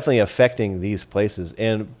is definitely affecting these places.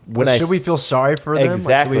 And when should we feel sorry for them?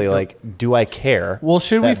 Exactly. Like, do I care? Well,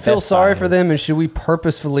 should we feel sorry for them, and should we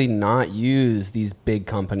purposefully not use these big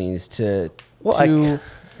companies to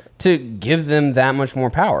give them that much more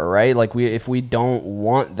power? Right. Like if we don't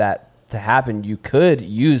want that to happen, you could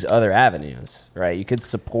use other avenues, right? You could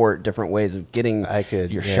support different ways of getting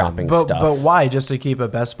your shopping stuff. But why? Just to keep a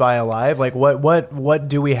Best Buy alive? Like what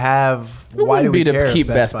do we have? Why do we care? To keep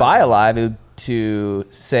Best Buy alive? It would to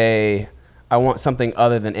say, I want something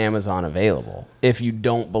other than Amazon available. If you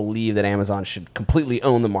don't believe that Amazon should completely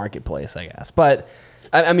own the marketplace, I guess. But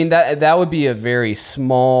I mean that would be a very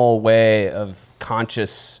small way of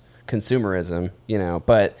conscious consumerism, you know.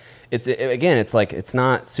 But it's like it's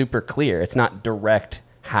not super clear. It's not direct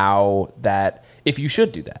how that, if you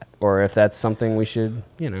should do that or if that's something we should,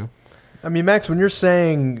 you know. I mean, Max, when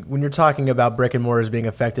you're talking about brick and mortars being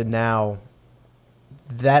affected now,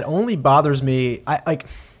 that only bothers me. I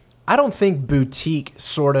don't think boutique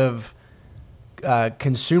sort of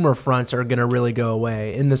consumer fronts are going to really go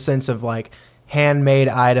away in the sense of like handmade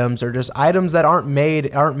items or just items that aren't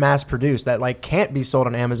mass produced that like can't be sold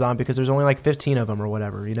on Amazon because there's only like 15 of them or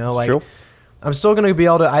whatever, you know. That's like true. I'm still going to be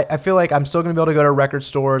able to, I feel like I'm still going to be able to go to record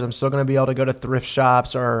stores. I'm still going to be able to go to thrift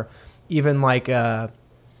shops or even like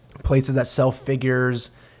places that sell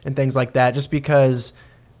figures and things like that, just because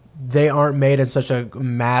they aren't made in such a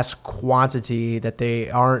mass quantity that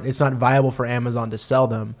it's not viable for Amazon to sell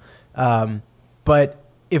them. But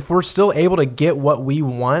if we're still able to get what we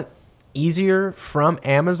want easier from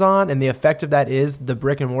Amazon, and the effect of that is the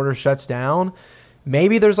brick and mortar shuts down,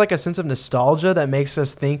 maybe there's like a sense of nostalgia that makes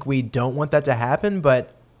us think we don't want that to happen.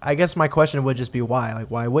 But I guess my question would just be why?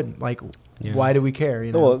 Like, why wouldn't? Like, why do we care?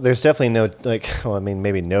 You know? Well, there's definitely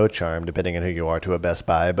maybe no charm, depending on who you are, to a Best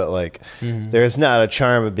Buy. But like, there's not a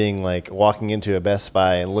charm of being like walking into a Best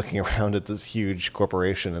Buy and looking around at this huge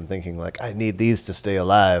corporation and thinking like, I need these to stay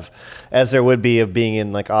alive, as there would be of being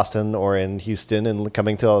in like Austin or in Houston and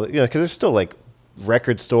coming to all, you know, because there's still like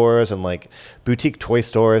record stores and like boutique toy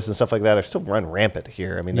stores and stuff like that are still run rampant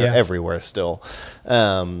here. I mean, they're everywhere still.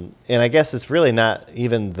 And I guess it's really not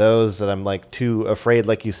even those that I'm like too afraid,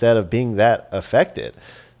 like you said, of being that affected.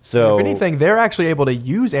 So if anything, they're actually able to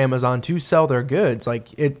use Amazon to sell their goods. Like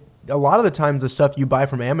a lot of the times the stuff you buy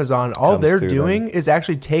from Amazon, all they're doing is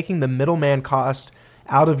actually taking the middleman cost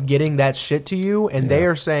out of getting that shit to you, and they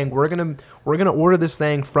are saying we're gonna order this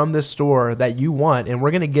thing from this store that you want, and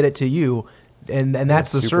we're gonna get it to you. And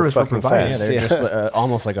that's the service we're providing. Yeah, they're just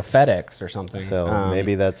almost like a FedEx or something. So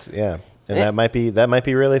maybe that's and that might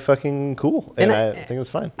be really fucking cool. And I think it's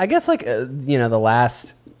fine. I guess like the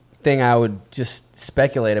last thing I would just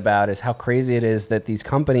speculate about is how crazy it is that these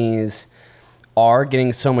companies are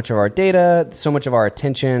getting so much of our data, so much of our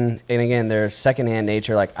attention, and again, their secondhand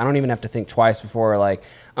nature. Like I don't even have to think twice before like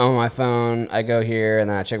on my phone I go here and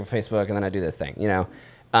then I check my Facebook and then I do this thing, you know,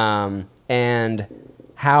 and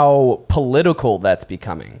how political that's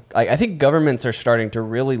becoming. Like, I think governments are starting to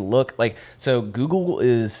really look like, so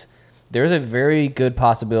there's a very good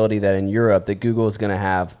possibility that in Europe that Google is going to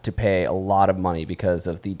have to pay a lot of money because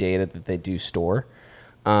of the data that they do store.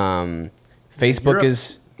 Europe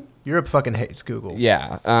fucking hates Google.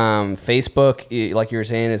 Yeah. Facebook, like you were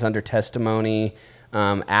saying, is under testimony.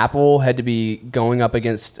 Apple had to be going up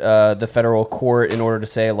against the federal court in order to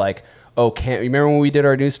say like, remember when we did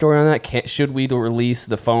our news story on that? Should we release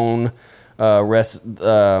the phone,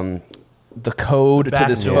 the code to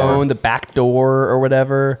this phone, the back door or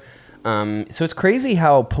whatever? So it's crazy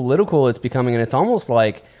how political it's becoming, and it's almost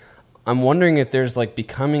like I'm wondering if there's like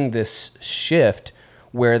becoming this shift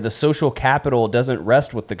where the social capital doesn't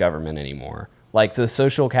rest with the government anymore. Like the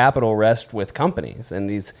social capital rests with companies and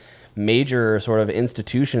these major sort of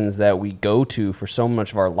institutions that we go to for so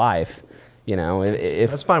much of our life. You know,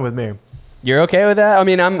 that's fine with me. You're okay with that? I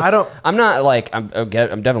mean, I'm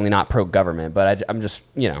definitely not pro-government, but I'm just,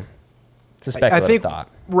 you know, it's a speculative thought.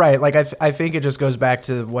 Right. Like, I think it just goes back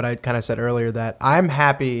to what I kind of said earlier, that I'm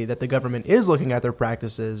happy that the government is looking at their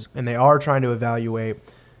practices and they are trying to evaluate,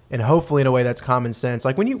 and hopefully in a way that's common sense.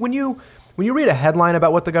 Like when you read a headline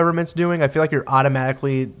about what the government's doing, I feel like you're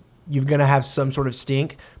going to have some sort of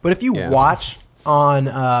stink. But if you watch on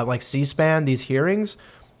like C-SPAN these hearings,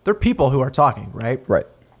 they're people who are talking, right? Right.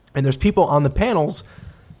 And there's people on the panels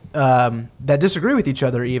that disagree with each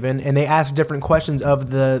other even, and they ask different questions of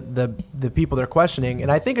the people they're questioning.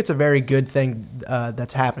 And I think it's a very good thing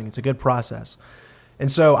that's happening. It's a good process.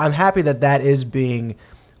 And so I'm happy that is being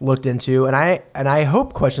looked into, and I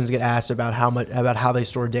hope questions get asked about how they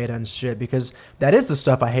store data and shit, because that is the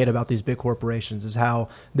stuff I hate about these big corporations, is how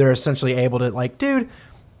they're essentially able to, like, dude,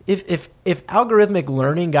 if algorithmic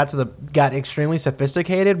learning got extremely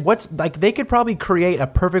sophisticated, they could probably create a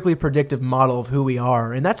perfectly predictive model of who we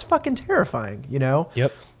are, and that's fucking terrifying, you know?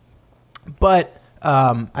 Yep. But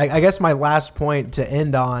I guess my last point to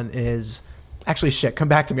end on is, actually, shit, come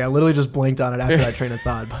back to me. I literally just blinked on it after that train of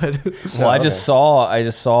thought. But well, I just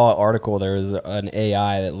saw an article. There was an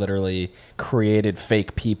AI that literally created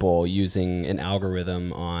fake people using an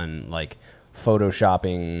algorithm on like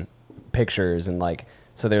photoshopping pictures, and like,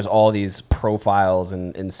 so there's all these profiles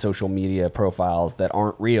and social media profiles that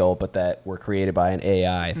aren't real, but that were created by an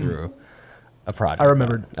AI through a project. I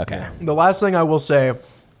remembered. Okay. The last thing I will say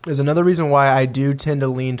is another reason why I do tend to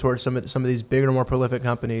lean towards some of these bigger, more prolific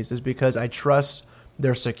companies is because I trust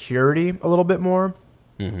their security a little bit more.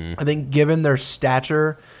 Mm-hmm. I think given their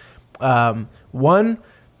stature, in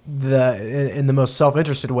the most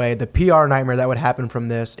self-interested way, the PR nightmare that would happen from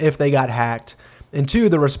this if they got hacked, and two,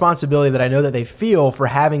 the responsibility that I know that they feel for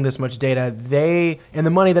having this much data, and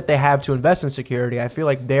the money that they have to invest in security, I feel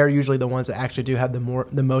like they're usually the ones that actually do have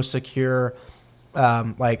the most secure,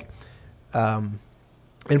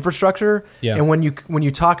 infrastructure. Yeah. And when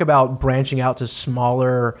you talk about branching out to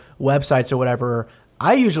smaller websites or whatever,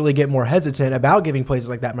 I usually get more hesitant about giving places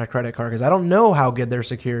like that my credit card, because I don't know how good their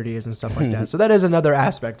security is and stuff like that. So that is another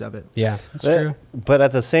aspect of it. Yeah, that's true. But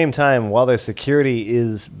at the same time, while their security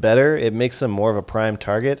is better, it makes them more of a prime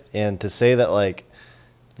target. And to say that like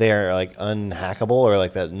they are like unhackable or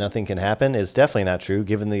like that nothing can happen is definitely not true,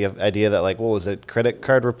 given the idea that like, what was it,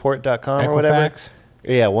 creditcardreport.com or whatever?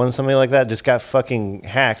 Yeah, somebody like that just got fucking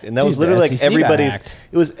hacked, and that was literally like everybody's.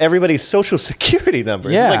 It was everybody's social security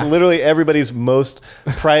numbers. Yeah. It was like literally everybody's most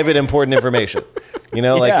private, important information. You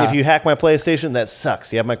know, like if you hack my PlayStation, that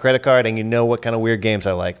sucks. You have my credit card, and you know what kind of weird games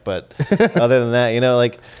I like. But other than that, you know,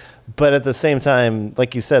 like. But at the same time,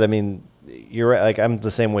 like you said, I mean, you're right. Like I'm the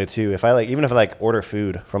same way too. Even if I order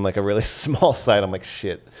food from like a really small site, I'm like,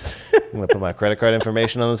 shit. I'm gonna put my credit card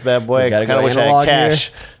information on this bad boy. I kind of wish I had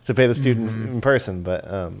cash to pay the student in person, but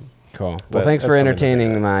cool. Well, thanks for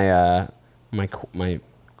entertaining my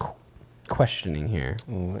questioning here.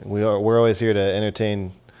 We're always here to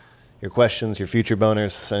entertain your questions, your future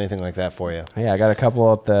boners, anything like that for you. Yeah, I got a couple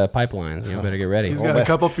up the pipeline. You better get ready. He's got a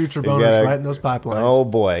couple future boners right in those pipelines. Oh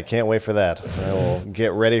boy, I can't wait for that. I will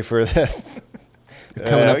get ready for that.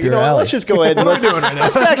 Coming up your alley. Let's just go ahead and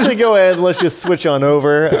let's actually go ahead and let's just switch on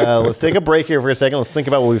over. Let's take a break here for a second. Let's think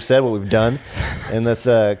about what we've said, what we've done, and let's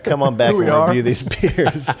come on back and review these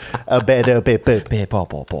beers.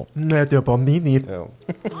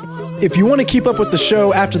 If you want to keep up with the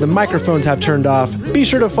show after the microphones have turned off, be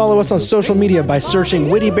sure to follow us on social media by searching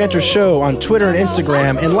Witty Banter Show on Twitter and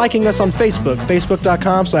Instagram, and liking us on Facebook,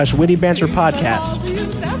 facebook.com/Witty Banter Podcast.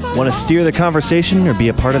 Want to steer the conversation or be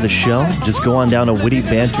a part of the show? Just go on down to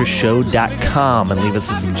wittybantershow.com and leave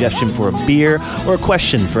us a suggestion for a beer or a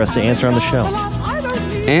question for us to answer on the show.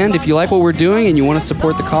 And if you like what we're doing and you want to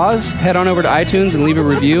support the cause, head on over to iTunes and leave a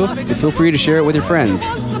review, and feel free to share it with your friends.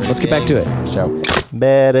 Let's get back to it. Show.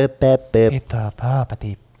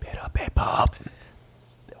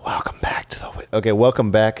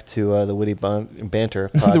 Welcome back to the Witty Banter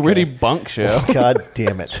podcast. The Witty Bunk Show. God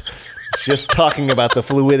damn it. Just talking about the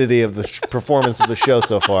fluidity of the performance of the show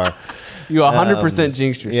so far. You 100%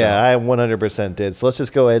 jinxed yourself. Yeah, I 100% did. So let's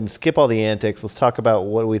just go ahead and skip all the antics. Let's talk about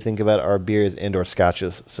what we think about our beers and or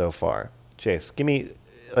scotches so far. Chase, give me,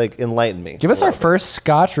 enlighten me. Give us our first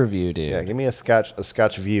scotch review, dude. Yeah, give me a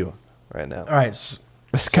scotch view right now. All right.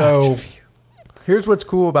 So here's what's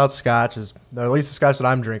cool about scotch, or at least the scotch that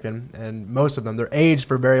I'm drinking, and most of them, they're aged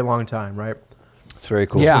for a very long time, right? It's very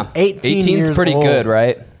cool. Yeah, it's 18 is pretty old. Good,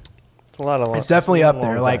 right? It's definitely up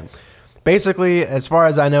there. Like, basically, as far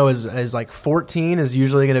as I know, is like 14 is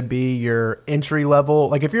usually going to be your entry level.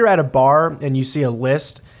 Like, if you're at a bar and you see a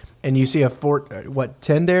list and you see 10,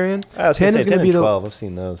 Darian? 10 is going to be 12. I've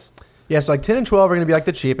seen those. Yeah, so like 10 and 12 are going to be like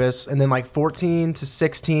the cheapest, and then like 14 to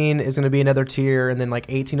 16 is going to be another tier, and then like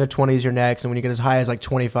 18 to 20 is your next, and when you get as high as like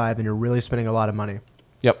 25, then you're really spending a lot of money.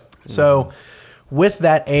 Yep. So with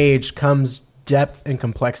that age comes depth and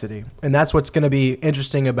complexity, and that's what's going to be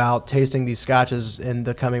interesting about tasting these scotches in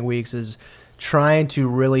the coming weeks, is trying to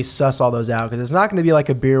really suss all those out, because it's not going to be like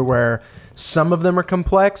a beer where some of them are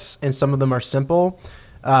complex and some of them are simple.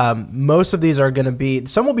 Most of these are going to be,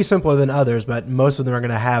 some will be simpler than others, but most of them are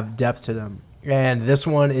going to have depth to them. And this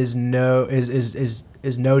one is no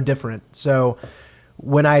different. So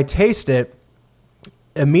when I taste it,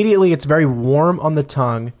 immediately it's very warm on the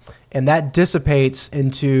tongue, and that dissipates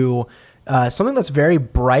into something that's very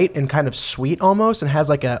bright and kind of sweet almost, and has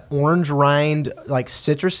like a orange rind, like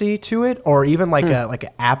citrusy to it, or even like an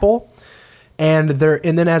apple. And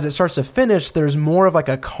then as it starts to finish, there's more of like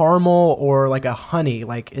a caramel or like a honey,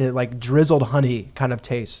 like drizzled honey kind of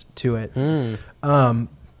taste to it. And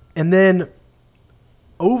then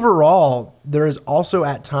overall, there is also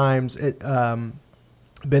at times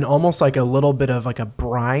been almost like a little bit of like a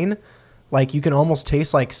brine, like you can almost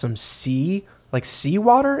taste like some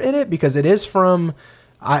seawater in it, because it is from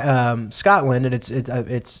Scotland, and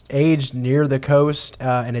it's aged near the coast,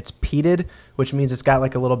 and it's peated, which means it's got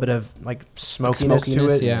like a little bit of like smokiness to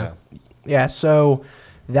it. Yeah. So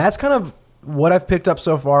that's kind of what I've picked up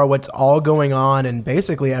so far. What's all going on in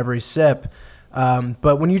basically every sip.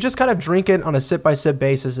 But when you just kind of drink it on a sip by sip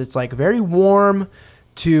basis, it's like very warm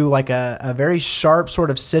to like a very sharp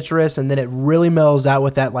sort of citrus, and then it really mellows out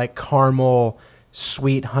with that like caramel,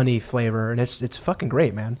 sweet honey flavor, and it's fucking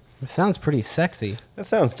great, man. It sounds pretty sexy. That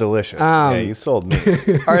sounds delicious. Yeah, you sold me.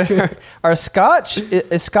 Are Scotch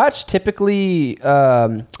is Scotch typically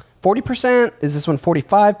 40%? Is this one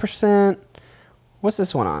 45%? What's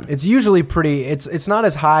this one on? It's usually pretty. It's not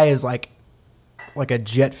as high as like a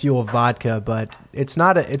jet fuel vodka, but it's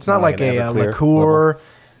not like a liqueur.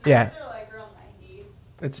 Level. Yeah.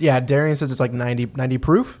 Darian says it's like 90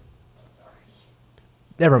 proof.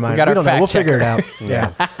 Never mind. We don't know. We'll figure it out.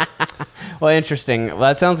 Yeah. Well, interesting. Well,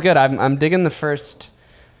 that sounds good. I'm digging the first.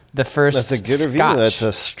 That's a good Scotch. review. That's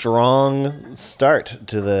a strong start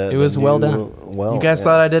to the. It was well done. Well, you guys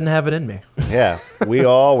thought I didn't have it in me. Yeah, we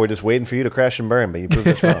all were just waiting for you to crash and burn, but you proved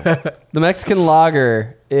us wrong. The Mexican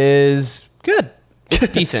lager is good. It's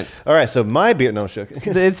decent. All right, so my beer. No, shook.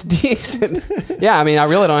 It's decent. Yeah, I mean, I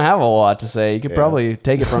really don't have a lot to say. You could probably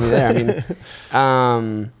take it from me there. I mean,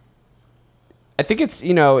 I think it's,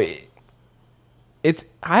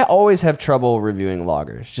 I always have trouble reviewing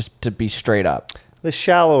lagers, just to be straight up. The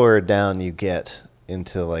shallower down you get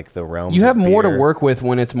into like the realm, you have more to work with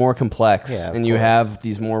when it's more complex, Yeah, and you have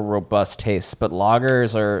these more robust tastes. But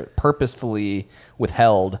lagers are purposefully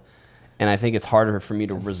withheld, and I think it's harder for me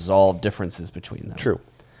to resolve differences between them. True.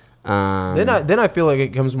 Then I feel like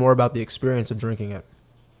it comes more about the experience of drinking it.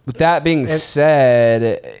 With that being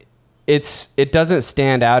said, it doesn't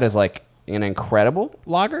stand out as like an incredible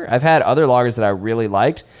lager. I've had other lagers that I really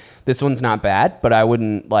liked. This one's not bad, but I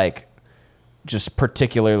wouldn't like just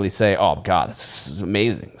particularly say, "Oh God, this is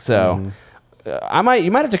amazing." So you might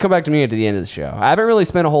have to come back to me at the end of the show. I haven't really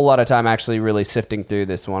spent a whole lot of time actually really sifting through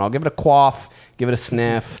this one. I'll give it a quaff, give it a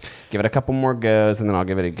sniff, give it a couple more goes, and then I'll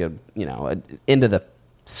give it a good, end of the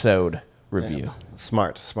sode review. Yeah.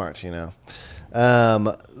 Smart. So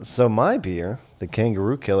my beer, the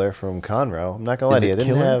Kangaroo Killer from Conroe. I'm not gonna lie to you, I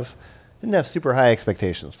didn't have super high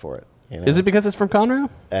expectations for it. Is it because it's from Conroe?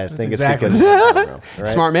 I think exactly. it's because it's from Conroe, right?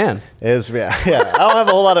 Smart man. Yeah. I don't have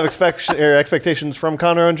a whole lot of expectations from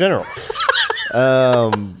Conroe in general.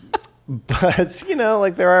 But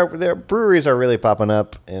like there breweries are really popping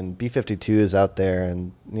up, and B52 is out there,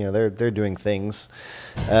 and they're doing things.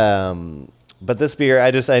 But this beer,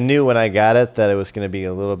 I knew when I got it that it was going to be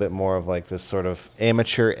a little bit more of like this sort of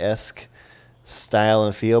amateur-esque style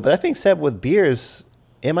and feel. But that being said, with beers,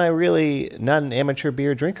 am I really not an amateur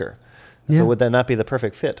beer drinker? Yeah. So would that not be the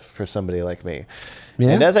perfect fit for somebody like me?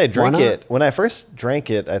 Yeah. And as I drank it, when I first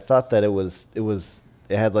drank it, I thought that it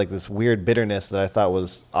had like this weird bitterness that I thought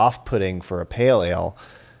was off-putting for a pale ale,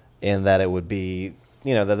 and that it would be,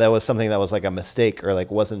 that was something that was like a mistake or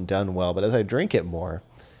like wasn't done well. But as I drink it more,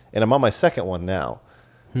 and I'm on my second one now,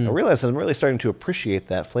 I realize I'm really starting to appreciate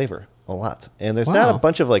that flavor a lot. And there's not a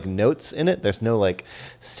bunch of like notes in it. There's no like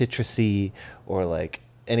citrusy or like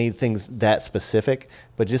anything that specific,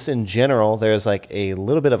 but just in general, there's like a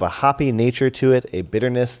little bit of a hoppy nature to it, a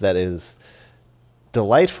bitterness that is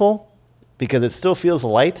delightful because it still feels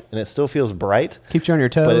light and it still feels bright. Keeps you on your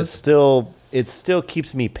toes. But it still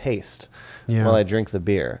keeps me paced while I drink the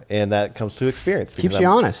beer. And that comes to experience. Keeps you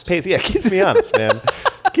honest. Yeah, keeps me honest, man.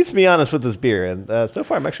 Keeps me honest with this beer. And so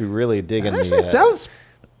far, I'm actually really digging it. Actually, sounds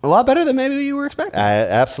a lot better than maybe you were expecting.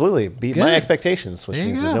 Absolutely. Beat my expectations, which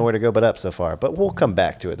means there's nowhere to go but up so far. But we'll come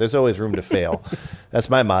back to it. There's always room to fail. That's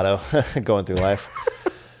my motto going through life.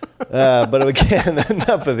 But again,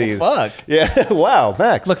 enough of these. Fuck. Yeah. Wow,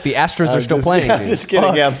 Max. Look, the Astros are still playing. I'm just kidding.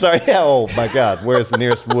 Fuck. Yeah, I'm sorry. Yeah. Oh, my God. Where's the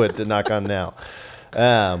nearest wood to knock on now?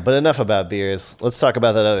 But enough about beers. Let's talk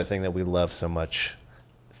about that other thing that we love so much.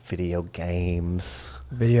 Video games.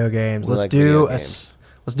 Video games. We Let's like do video a games.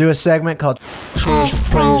 let's do a segment called Chase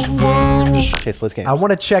plays games. I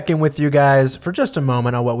want to check in with you guys for just a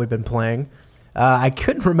moment on what we've been playing. I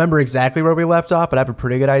couldn't remember exactly where we left off, but I have a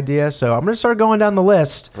pretty good idea. So I'm going to start going down the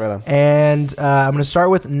list. Right on. And I'm going to start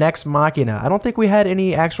with Nex Machina. I don't think we had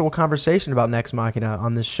any actual conversation about Nex Machina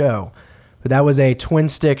on this show. But that was a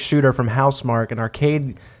twin-stick shooter from Housemarque, an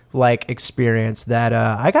arcade-like experience that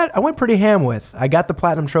I went pretty ham with. I got the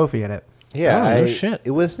Platinum Trophy in it. Yeah, no shit.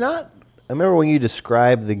 It was not. I remember when you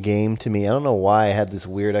described the game to me. I don't know why I had this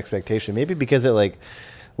weird expectation. Maybe because it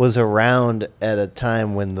was around at a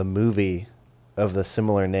time when the movie of the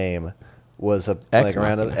similar name was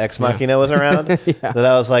around. Ex Machina was around. That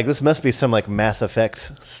I was like, this must be some Mass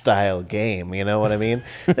Effect style game. You know what I mean?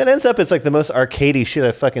 Then ends up it's the most arcadey shit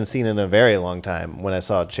I've fucking seen in a very long time when I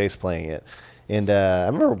saw Chase playing it. And I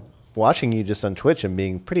remember watching you just on Twitch and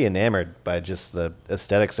being pretty enamored by just the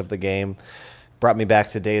aesthetics of the game. Brought me back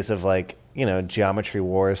to days of Geometry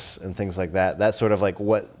Wars and things like that. That sort of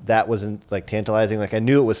what that wasn't tantalizing. I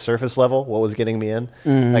knew it was surface level, what was getting me in.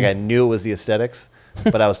 Mm-hmm. I knew it was the aesthetics,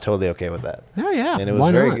 but I was totally okay with that. Oh yeah, And it was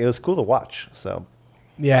why not? it was cool to watch. So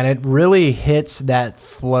Yeah, and it really hits that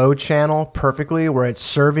flow channel perfectly where it's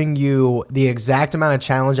serving you the exact amount of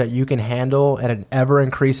challenge that you can handle at an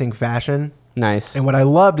ever-increasing fashion. Nice. And what I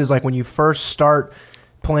loved is when you first start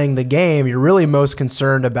playing the game, you're really most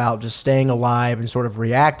concerned about just staying alive and sort of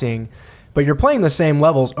reacting. But you're playing the same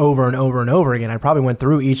levels over and over and over again. I probably went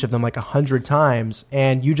through each of them 100 times,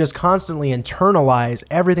 and you just constantly internalize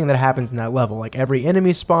everything that happens in that level, every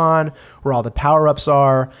enemy spawn, where all the power-ups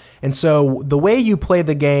are. And so the way you play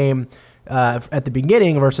the game at the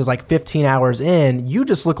beginning versus 15 hours in, you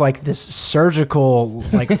just look like this surgical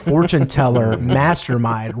fortune teller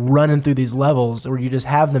mastermind running through these levels where you just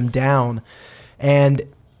have them down. And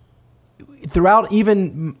throughout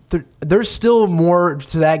there's still more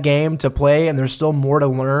to that game to play, and there's still more to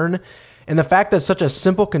learn. And the fact that such a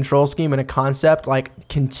simple control scheme and a concept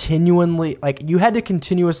continually you had to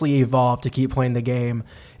continuously evolve to keep playing the game,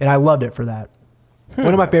 and I loved it for that. One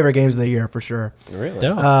of my favorite games of the year for sure. really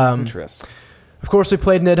Interesting. interesting. Of course, we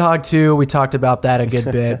played Nidhogg 2. We talked about that a good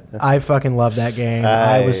bit. I fucking love that game.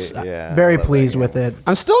 I was very pleased with it.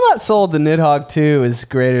 I'm still not sold that Nidhogg 2 is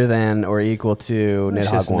greater than or equal to It's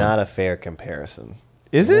Nidhogg just 1. not a fair comparison.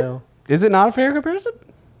 Is You it? know? Is it not a fair comparison?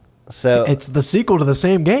 So It's the sequel to the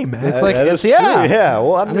same game, man. It's that is yeah. true, yeah.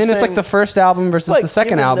 Well, I'm I just mean, it's saying- the first album versus the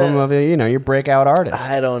second given album that- of your breakout artist.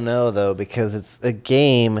 I don't know though, because it's a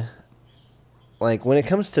game. When it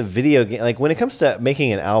comes to video game, when it comes to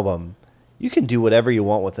making an album, you can do whatever you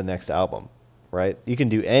want with the next album, right? You can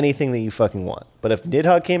do anything that you fucking want. But if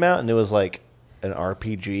Nidhogg came out and it was an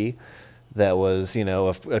RPG that was,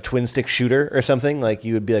 a twin stick shooter or something,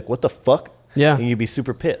 you would be like, what the fuck? Yeah. And you'd be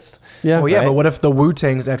super pissed. yeah. Well, yeah, Right? but what if the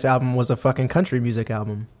Wu-Tang's next album was a fucking country music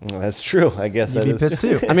album? Well, that's true. I guess You'd that be is pissed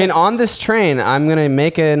too. I mean, on this train, I'm going to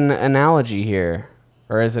make an analogy here.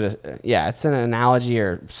 Or is it it's an analogy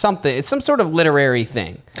or something. It's some sort of literary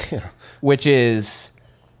thing, which is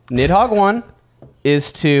Nidhogg 1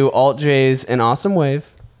 is to Alt J's An Awesome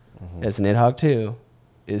Wave, as Nidhogg 2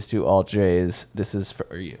 is to Alt J's This Is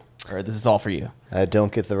For You, or This Is All For You. I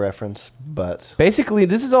don't get the reference, but Basically,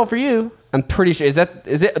 This Is All For You. I'm pretty sure. Is it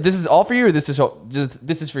This Is All For You or This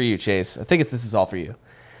Is For You, Chase? I think it's This Is All For You.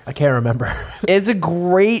 I can't remember. It's a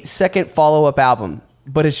great second follow-up album,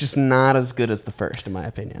 but it's just not as good as the first, in my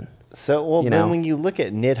opinion. so You then know? when you look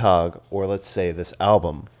at Nidhogg, or let's say this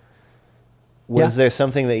album, was Yeah. there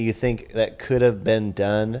something that you think that could have been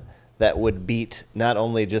done that would beat not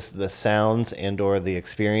only just the sounds and or the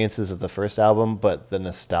experiences of the first album, but the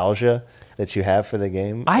nostalgia that you have for the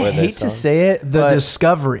game? I or the hate to song? say it, The but the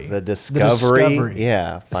discovery.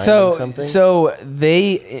 Yeah. Finding something. so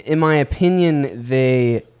they, in my opinion,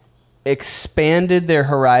 they expanded their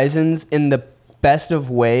horizons in the best of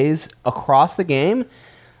ways across the game.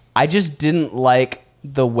 I just didn't like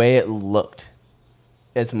the way it looked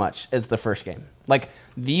as much as the first game.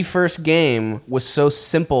 The first game was so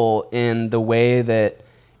simple in the way that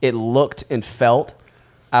it looked and felt.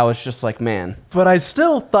 I was just like, man. But I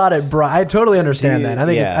still thought it brought... I totally understand that. I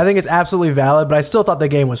think it's absolutely valid, but I still thought the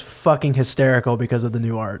game was fucking hysterical because of the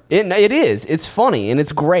new art. It is. It's funny and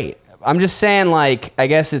it's great. I'm just saying, I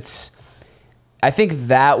guess it's... I think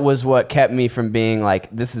that was what kept me from being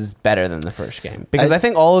this is better than the first game. Because I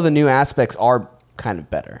think all of the new aspects are kind of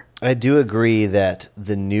better. I do agree that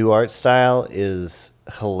the new art style is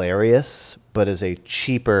hilarious, but is a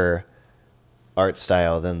cheaper art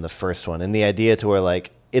style than the first one. And the idea to where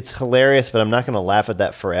it's hilarious, but I'm not going to laugh at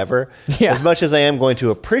that forever. Yeah. As much as I am going to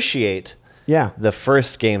appreciate Yeah. the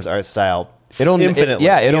first game's art style infinitely.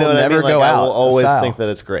 It'll you know never go out. I will always style. think that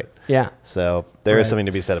it's great. Yeah. So there is something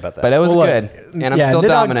to be said about that. But it was Well, good, look, and I'm yeah, still Nidhogg-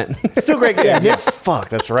 dominant. Still great game. Yeah, fuck,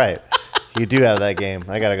 that's right. You do have that game.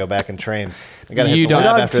 I got to go back and train. I got to You hit the don't.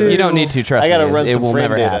 lab after You this. don't need to trust I got to me. run It some will frame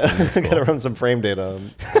never data. happen. I got to run some frame data. On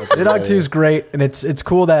Nidhogg 2 is great, and it's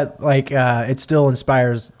cool that like it still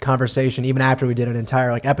inspires conversation even after we did an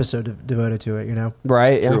entire like episode devoted to it. You know.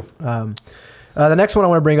 Right? Yeah. The next one I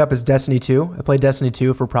want to bring up is Destiny 2. I played Destiny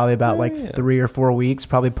 2 for probably about 3 or 4 weeks.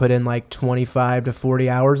 Probably put in like 25 to 40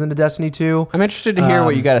 hours into Destiny 2. I'm interested to hear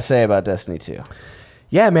what you got to say about Destiny 2.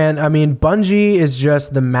 Yeah, man. I mean, Bungie is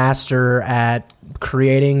just the master at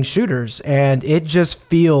creating shooters, and it just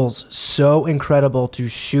feels so incredible to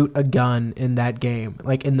shoot a gun in that game.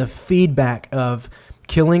 Like, in the feedback of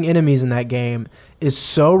killing enemies in that game is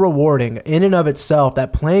so rewarding in and of itself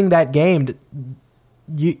that playing that game,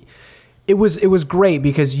 it was great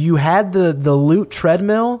because you had the loot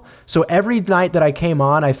treadmill. So every night that I came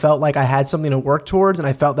on, I felt like I had something to work towards, and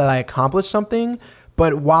I felt that I accomplished something.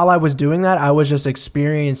 But while I was doing that, I was just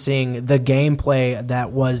experiencing the gameplay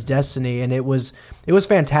that was Destiny, and it was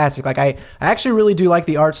fantastic. Like I actually really do like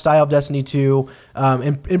the art style of Destiny 2,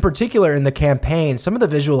 in particular in the campaign. Some of the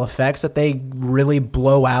visual effects that they really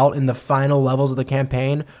blow out in the final levels of the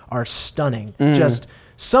campaign are stunning. Just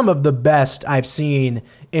some of the best I've seen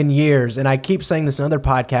in years. And I keep saying this in other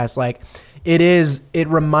podcasts, like it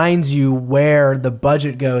reminds you where the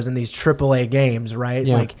budget goes in these AAA games, right?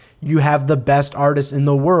 Yeah. Like you have the best artists in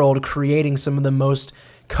the world creating some of the most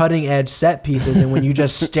cutting edge set pieces. And when you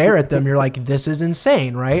just stare at them, you're like, this is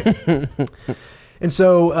insane, right? And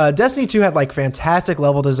so Destiny 2 had like fantastic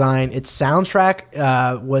level design. Its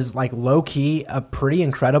soundtrack was like low key, pretty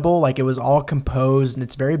incredible. Like it was all composed and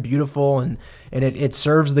it's very beautiful and it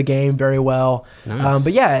serves the game very well. Nice.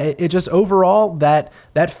 But yeah, it just overall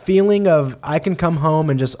that feeling of I can come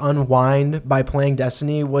home and just unwind by playing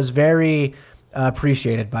Destiny was very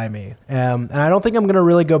appreciated by me. And I don't think I'm going to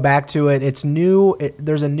really go back to it. It's new.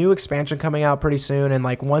 There's a new expansion coming out pretty soon. And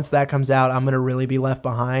like once that comes out, I'm going to really be left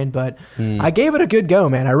behind. But I gave it a good go,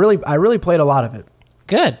 man. I really played a lot of it.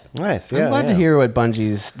 Good. Nice. Yeah. I'm glad to hear what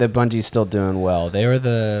Bungie's still doing well. They were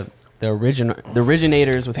the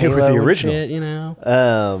originators with Halo were the and original. shit, you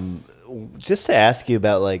know. Just to ask you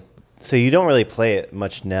about like, so you don't really play it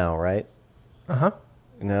much now, right? Uh-huh.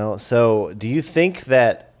 No. So do you think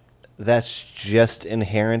that that's just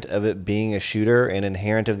inherent of it being a shooter and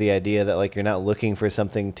inherent of the idea that like you're not looking for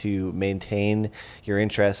something to maintain your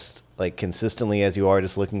interest like consistently as you are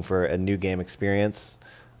just looking for a new game experience?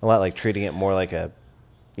 A lot like treating it more like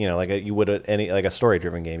you would any like a story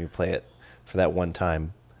driven game. You play it for that one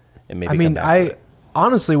time and maybe come back to it.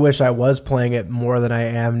 Honestly wish I was playing it more than I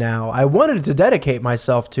am now. I wanted to dedicate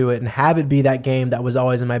myself to it and have it be that game that was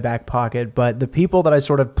always in my back pocket, but the people that I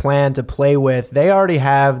sort of plan to play with, they already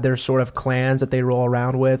have their sort of clans that they roll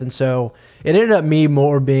around with, and so it ended up me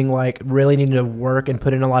more being like really needing to work and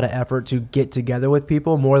put in a lot of effort to get together with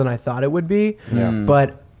people more than I thought it would be. Yeah.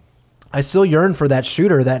 But I still yearn for that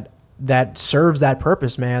shooter that serves that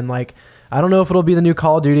purpose, man. Like I don't know if it'll be the new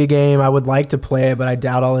Call of Duty game. I would like to play it, but I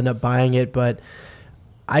doubt I'll end up buying it, but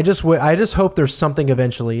I just hope there's something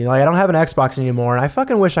eventually. Like I don't have an Xbox anymore, and I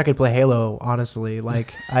fucking wish I could play Halo. Honestly,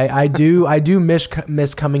 like I do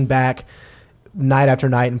miss coming back night after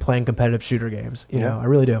night and playing competitive shooter games. You know, I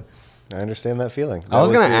really do. I understand that feeling. I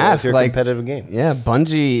was going to ask, your like, competitive game. Yeah,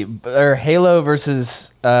 Bungie or Halo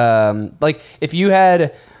versus, like, if you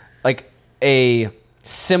had like a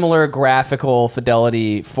similar graphical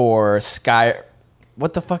fidelity for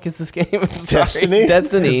what the fuck is this game? I'm sorry.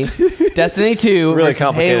 Destiny 2 It's a really versus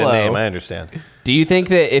complicated Halo. name. I understand. Do you think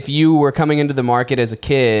that if you were coming into the market as a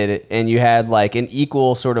kid and you had like an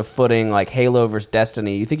equal sort of footing like Halo versus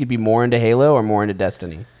Destiny, you think you'd be more into Halo or more into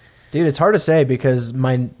Destiny? Dude, it's hard to say because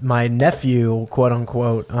my nephew, quote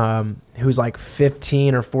unquote, who's like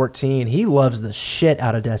 15 or 14, he loves the shit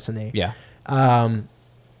out of Destiny. Yeah.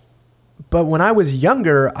 But when I was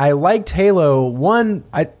younger, I liked Halo.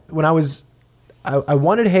 I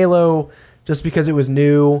wanted Halo just because it was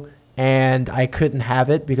new and I couldn't have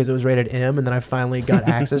it because it was rated M, and then I finally got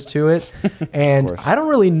access to it. And I don't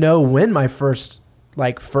really know when my first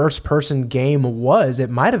person game was. It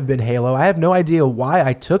might have been Halo. I have no idea why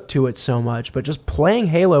I took to it so much, but just playing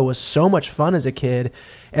Halo was so much fun as a kid.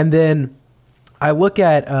 And then I look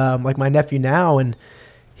at like my nephew now, and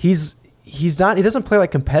he doesn't play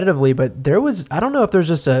like competitively, but I don't know if there's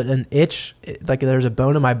just an itch, like there's a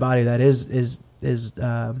bone in my body that is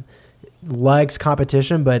likes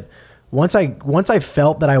competition. But once I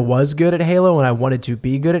felt that I was good at Halo and I wanted to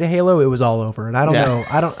be good at Halo, it was all over. And I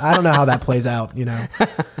don't know how that plays out, you know.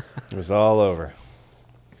 It was all over.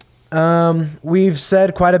 We've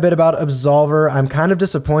said quite a bit about Absolver. I'm kind of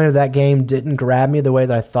disappointed that game didn't grab me the way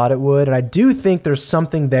that I thought it would. And I do think there's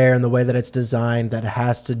something there in the way that it's designed that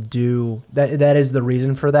has to do that is the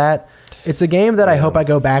reason for that. It's a game that I hope I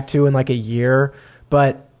go back to in like a year,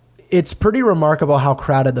 but it's pretty remarkable how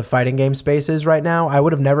crowded the fighting game space is right now. I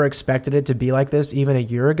would have never expected it to be like this even a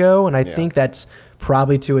year ago, and I think that's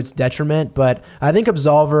probably to its detriment. But I think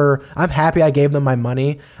Absolver, I'm happy I gave them my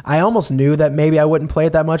money. I almost knew that maybe I wouldn't play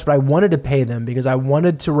it that much, but I wanted to pay them because I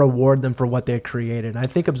wanted to reward them for what they created. I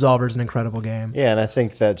think Absolver is an incredible game. Yeah, and I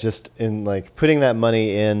think that just in like putting that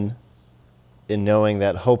money in knowing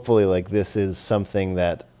that hopefully like this is something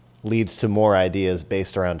that leads to more ideas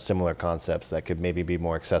based around similar concepts that could maybe be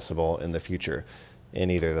more accessible in the future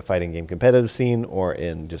in either the fighting game competitive scene or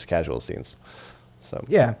in just casual scenes. So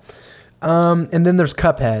yeah. And then there's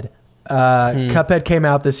Cuphead. Cuphead came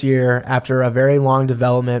out this year after a very long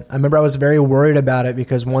development. I remember I was very worried about it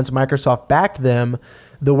because once Microsoft backed them,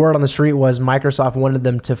 the word on the street was Microsoft wanted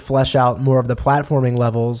them to flesh out more of the platforming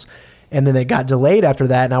levels. And then they got delayed after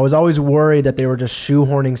that. And I was always worried that they were just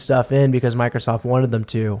shoehorning stuff in because Microsoft wanted them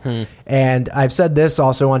to. And I've said this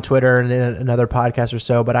also on Twitter and in another podcast or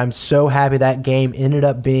so, but I'm so happy that game ended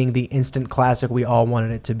up being the instant classic we all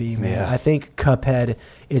wanted it to be, man. Yeah. I think Cuphead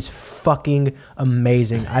is fucking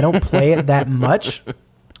amazing. I don't play it that much.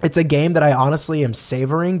 It's a game that I honestly am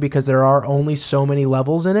savoring because there are only so many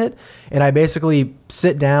levels in it. And I basically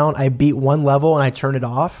sit down, I beat one level, and I turn it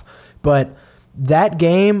off. But that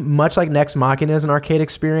game, much like Nex Machina is an arcade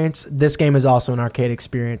experience, this game is also an arcade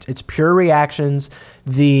experience. It's pure reactions.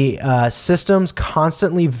 The systems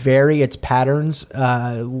constantly vary its patterns,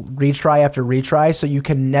 retry after retry, so you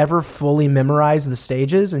can never fully memorize the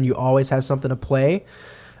stages, and you always have something to play.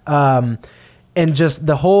 And just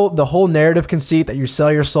the whole narrative conceit that you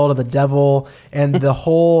sell your soul to the devil, and the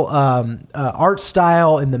whole art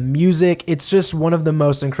style and the music, it's just one of the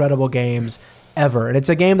most incredible games ever. And it's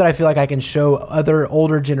a game that I feel like I can show other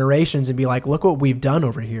older generations and be like, look what we've done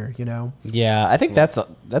over here, you know? Yeah, I think that's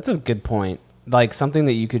a good point. Like something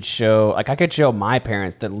that you could show, like I could show my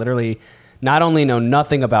parents that literally not only know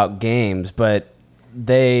nothing about games, but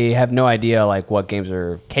they have no idea like what games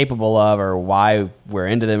are capable of or why we're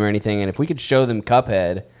into them or anything. And if we could show them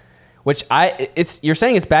Cuphead, which you're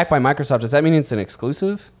saying it's backed by Microsoft, does that mean it's an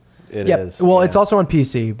exclusive? It is. Well, it's also on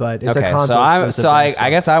PC, but it's a console. So I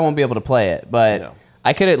guess I won't be able to play it, but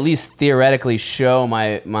I could at least theoretically show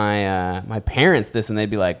my parents this, and they'd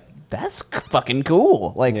be like, "That's fucking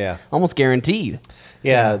cool!" Like, almost guaranteed.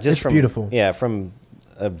 Yeah, just it's beautiful. Yeah, from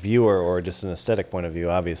a viewer or just an aesthetic point of view,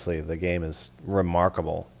 obviously the game is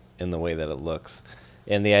remarkable in the way that it looks,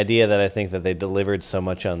 and the idea that I think that they delivered so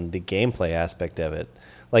much on the gameplay aspect of it.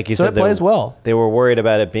 Like you said, it plays well. They were worried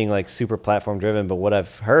about it being like super platform driven, but what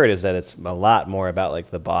I've heard is that it's a lot more about like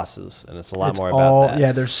the bosses, and it's a lot more about that.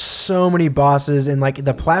 Yeah, there's so many bosses, and like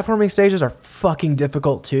the platforming stages are fucking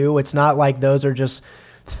difficult too. It's not like those are just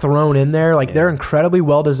thrown in there. Like they're incredibly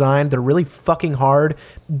well designed. They're really fucking hard.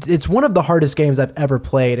 It's one of the hardest games I've ever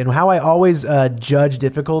played. And how I always judge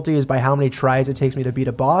difficulty is by how many tries it takes me to beat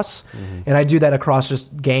a boss. And I do that across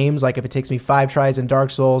just games. Like if it takes me 5 tries in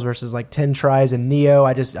Dark Souls versus like 10 tries in Neo,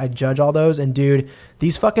 I judge all those. And dude,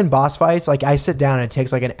 these fucking boss fights, like I sit down and it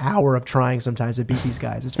takes like an hour of trying sometimes to beat these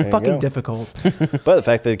guys. It's fucking difficult. But the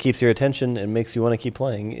fact that it keeps your attention and makes you want to keep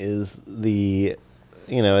playing is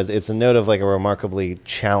it's a note of like a remarkably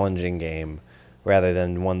challenging game rather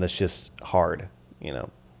than one that's just hard,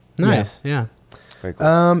 Nice. Yeah. Very cool.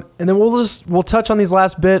 And then we'll touch on these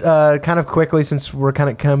last bit kind of quickly since we're kind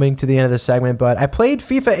of coming to the end of this segment. But I played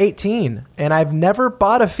FIFA 18, and I've never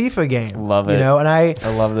bought a FIFA game. Love it. And I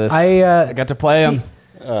love this. I got to play them.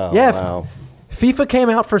 Wow. FIFA came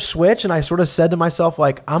out for Switch, and I sort of said to myself,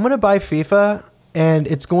 like, I'm going to buy FIFA, and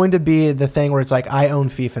it's going to be the thing where it's like, I own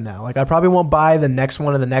FIFA now. Like, I probably won't buy the next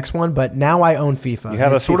one or the next one, but now I own FIFA. You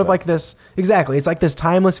have it's sort of like this. Exactly. It's like this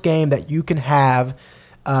timeless game that you can have,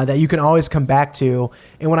 that you can always come back to.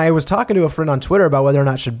 And when I was talking to a friend on Twitter about whether or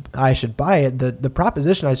not I should buy it, the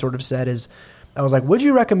proposition I sort of said is, I was like, would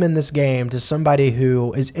you recommend this game to somebody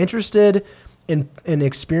who is interested in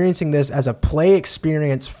experiencing this as a play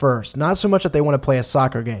experience first? Not so much that they want to play a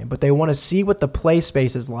soccer game, but they want to see what the play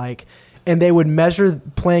space is like. And they would measure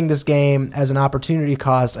playing this game as an opportunity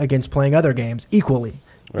cost against playing other games equally,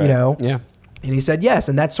 right. Yeah. And he said yes,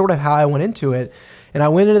 and that's sort of how I went into it. And I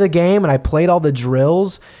went into the game and I played all the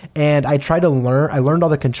drills, and I tried to learn. I learned all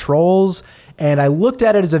the controls, and I looked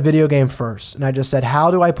at it as a video game first. And I just said,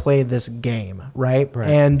 how do I play this game, right?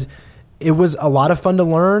 And it was a lot of fun to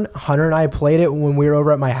learn. Hunter and I played it when we were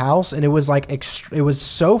over at my house, and it was like it was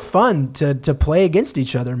so fun to play against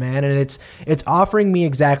each other, man. And it's offering me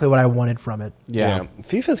exactly what I wanted from it. Yeah.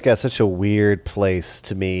 FIFA's got such a weird place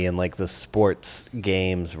to me in like the sports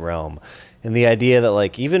games realm, and the idea that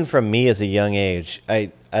like even from me as a young age,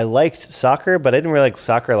 I liked soccer, but I didn't really like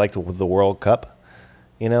soccer. I liked the World Cup.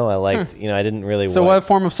 I liked I didn't really. So what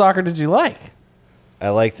form of soccer did you like? I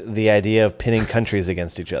liked the idea of pinning countries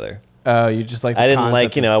against each other. Oh, you just like the I didn't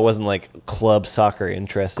concept like, I wasn't like club soccer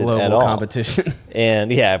interested global at all. competition.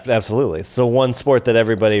 And yeah, absolutely. So one sport that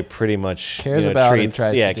everybody pretty much cares about treats,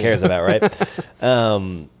 and tries to do. cares about,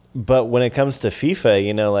 right? But when it comes to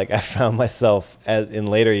FIFA, like I found myself in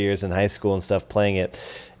later years in high school and stuff playing it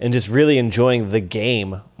and just really enjoying the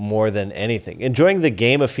game more than anything. Enjoying the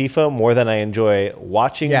game of FIFA more than I enjoy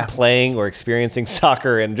watching, playing, or experiencing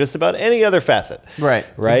soccer and just about any other facet. Right.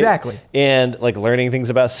 Exactly. And like learning things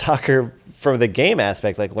about soccer from the game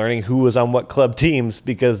aspect, like learning who was on what club teams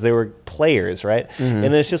because they were players, right? Mm-hmm. And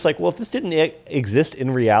then it's just like, well, if this didn't exist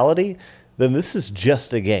in reality, then this is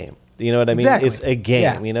just a game. You know what I mean? Exactly. It's a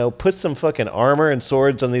game, Put some fucking armor and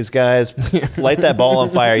swords on these guys, light that ball on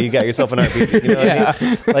fire, you got yourself an RPG. You know what I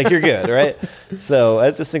mean? Like, you're good, right? So I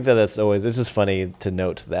just think it's just funny to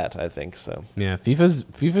note that, I think, so. Yeah,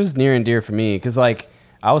 FIFA's near and dear for me because, like,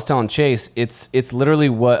 I was telling Chase, it's literally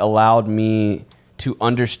what allowed me to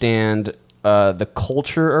understand the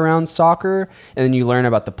culture around soccer, and then you learn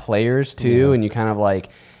about the players, too, and you kind of, like...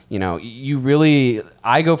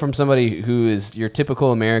 I go from somebody who is your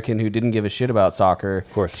typical American who didn't give a shit about soccer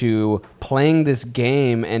of course, to playing this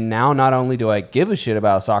game. And now not only do I give a shit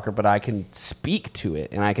about soccer, but I can speak to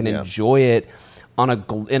it and I can enjoy it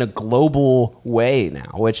in a global way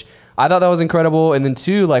now, which I thought that was incredible. And then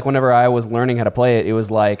two, like whenever I was learning how to play it, it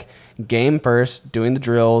was like game first, doing the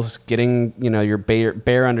drills, getting, your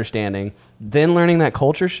bare understanding, then learning that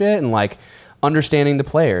culture shit and like, understanding the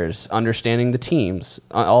players, understanding the teams,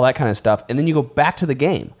 all that kind of stuff. And then you go back to the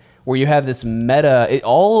game where you have this meta.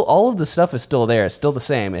 All of the stuff is still there. It's still the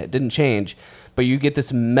same. It didn't change. But you get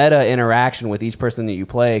this meta interaction with each person that you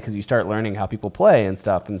play because you start learning how people play and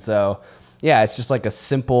stuff. And so, yeah, it's just like a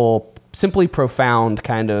simply profound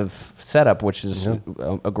kind of setup, which is a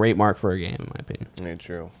great mark for a game, in my opinion. Yeah,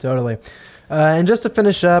 true. Totally. And just to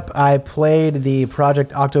finish up, I played the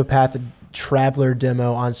Project Octopath Traveler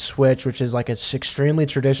demo on Switch, which is like an extremely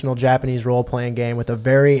traditional Japanese role-playing game with a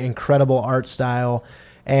very incredible art style.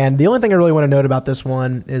 And the only thing I really want to note about this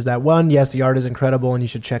one is that, one, yes, the art is incredible and you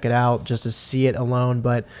should check it out just to see it alone,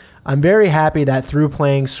 but I'm very happy that through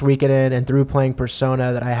playing Suikoden and through playing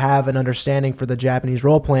Persona that I have an understanding for the Japanese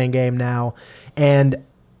role-playing game now. And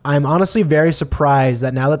I'm honestly very surprised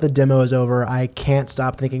that now that the demo is over, I can't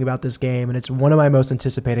stop thinking about this game, and it's one of my most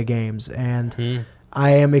anticipated games. And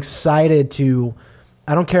I am excited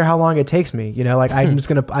I don't care how long it takes me, like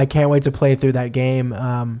I can't wait to play through that game,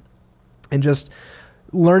 and just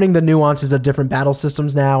learning the nuances of different battle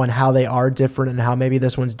systems now and how they are different and how maybe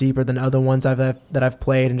this one's deeper than other ones that I've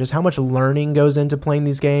played, and just how much learning goes into playing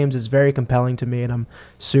these games is very compelling to me, and I'm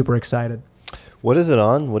super excited. What is it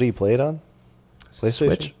on? What do you play it on?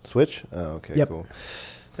 PlayStation? Switch? Oh, okay, yep. Cool.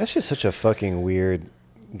 That's just such a fucking weird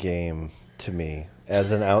game to me.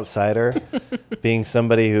 As an outsider, being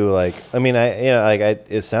somebody who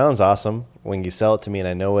it sounds awesome when you sell it to me and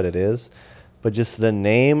I know what it is, but just the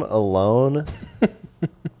name alone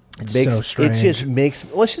it's so strange. It just makes,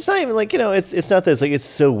 it's just not even like, it's not that it's like, it's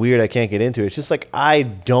so weird I can't get into it. It's just like, I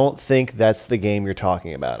don't think that's the game you're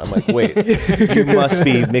talking about. I'm like, wait, you must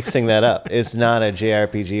be mixing that up. It's not a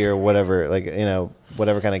JRPG or whatever,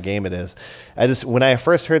 whatever kind of game it is. When I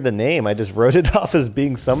first heard the name, I just wrote it off as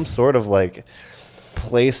being some sort of like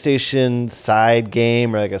PlayStation side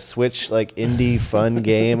game or like a Switch like indie fun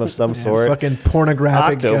game of some sort. Fucking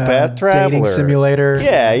pornographic Octopath Traveler dating simulator.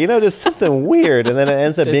 Yeah, just something weird, and then it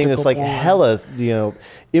ends up being this like hella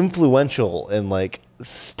influential and like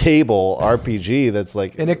stable RPG that's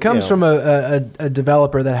like. And it comes from a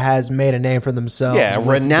developer that has made a name for themselves. Yeah, a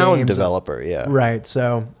renowned developer. Yeah, right.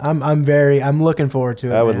 So I'm looking forward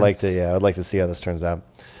to it. I would like to see how this turns out.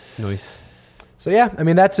 Nice. So yeah,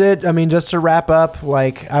 that's it. Just to wrap up,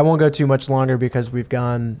 I won't go too much longer because we've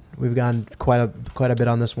gone quite a bit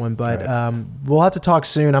on this one, but right. We'll have to talk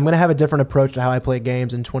soon. I'm going to have a different approach to how I play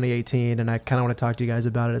games in 2018, and I kind of want to talk to you guys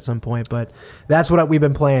about it at some point, but that's what we've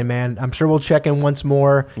been playing, man. I'm sure we'll check in once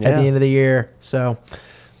more at the end of the year. So,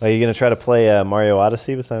 are you going to try to play Mario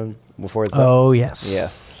Odyssey before it's Oh, yes.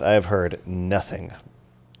 Yes, I've heard nothing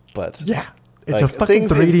but It's a fucking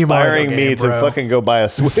 3D Mario game, me bro. to fucking go buy a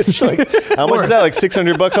Switch. Like, how much is that? Like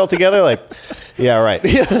 $600 altogether? Like, yeah, right.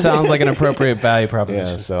 Sounds like an appropriate value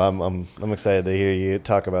proposition. Yeah, so I'm excited to hear you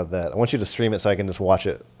talk about that. I want you to stream it so I can just watch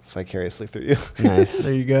it vicariously through you. Nice.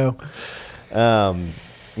 There you go.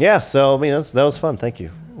 Yeah, so I mean that was fun. Thank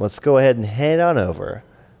you. Let's go ahead and head on over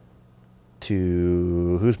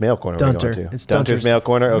to whose mail corner are we Dunter. going to? It's Dunter's Dunter's. mail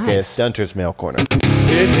corner. Okay, Nice. it's Dunter's mail corner.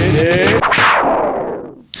 It's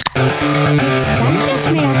Dunter's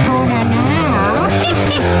mail corner now.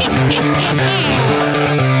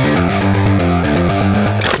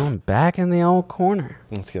 Going back in the old corner.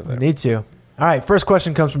 Let's get We there. need to. All right, first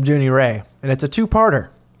question comes from Junie Ray, and it's a two-parter.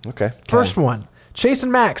 Okay. First one, Chase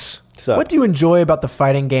and Max. So- What do you enjoy about the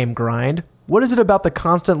fighting game grind? What is it about the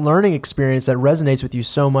constant learning experience that resonates with you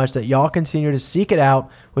so much that y'all continue to seek it out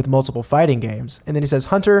with multiple fighting games? And then he says,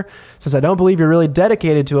 Hunter, since I don't believe you're really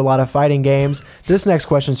dedicated to a lot of fighting games, this next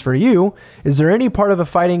question is for you. Is there any part of the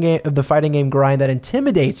fighting game grind that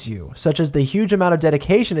intimidates you, such as the huge amount of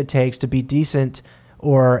dedication it takes to be decent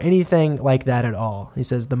or anything like that at all? He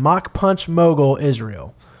says, the Mach Punch mogul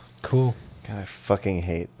Israel. Cool. God, I fucking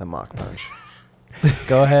hate the Mach Punch.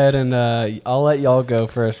 Go ahead and I'll let y'all go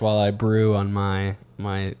first while I brew on my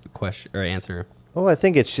question or answer. Well, I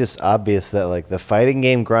think it's just obvious that like the fighting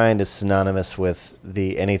game grind is synonymous with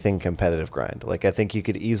the anything competitive grind. Like I think you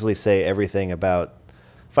could easily say everything about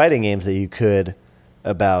fighting games that you could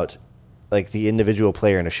about like the individual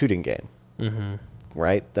player in a shooting game. Mm-hmm.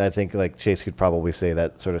 Right? I think like Chase could probably say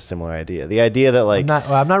that sort of similar idea. The idea that like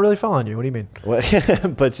I'm not really following you. What do you mean?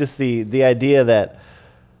 but just the idea that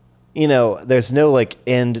there's no like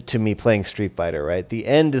end to me playing Street Fighter, right? The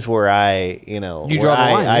end is where I draw the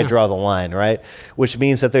line, I yeah. draw the line, right? Which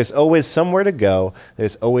means that there's always somewhere to go.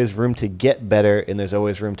 There's always room to get better, and there's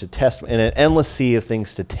always room to test, and an endless sea of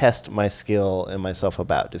things to test my skill and myself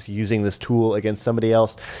about. Just using this tool against somebody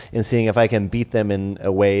else and seeing if I can beat them in a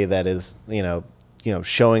way that is,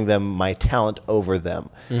 showing them my talent over them,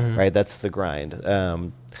 right? That's the grind.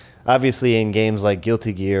 Obviously, in games like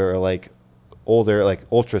Guilty Gear or like older like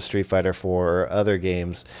Ultra Street Fighter 4 or other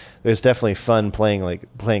games, there's definitely fun playing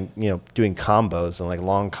doing combos and like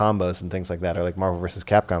long combos and things like that, or like Marvel vs.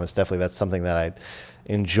 Capcom. That's something that I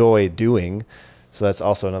enjoy doing. So that's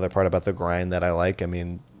also another part about the grind that I like. I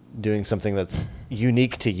mean, doing something that's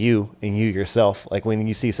unique to you and you yourself. Like when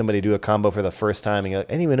you see somebody do a combo for the first time and you're like,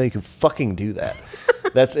 I didn't even know you could fucking do that.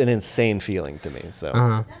 That's an insane feeling to me.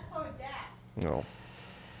 So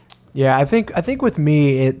Yeah, I think with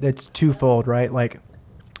me it's twofold, right? Like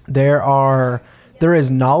there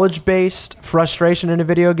is knowledge-based frustration in a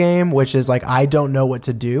video game, which is like I don't know what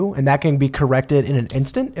to do, and that can be corrected in an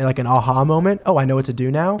instant, like an aha moment. Oh, I know what to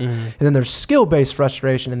do now. And then there's skill-based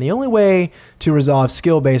frustration, and the only way to resolve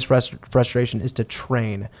skill-based frustration is to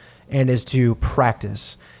train and is to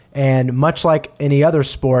practice. And much like any other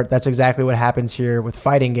sport, that's exactly what happens here with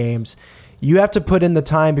fighting games. You have to put in the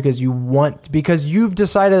time because you've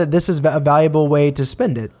decided that this is a valuable way to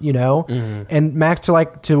spend it, And Max,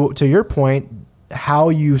 to your point, how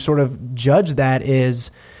you sort of judge that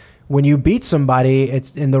is when you beat somebody,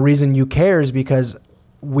 and the reason you care is because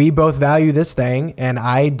we both value this thing and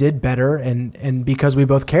I did better, and because we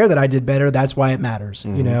both care that I did better, that's why it matters,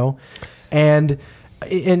 And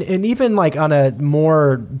even like on a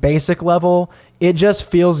more basic level, it just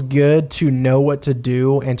feels good to know what to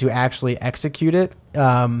do and to actually execute it.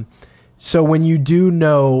 So when you do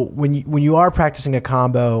know, when you are practicing a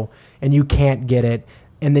combo and you can't get it,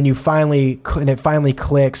 and then it finally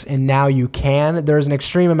clicks, and now you can, there's an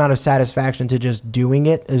extreme amount of satisfaction to just doing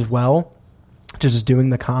it as well, to just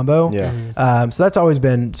doing the combo. Yeah. So that's always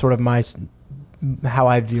been sort of how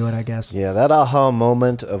I view it, I guess. Yeah, that aha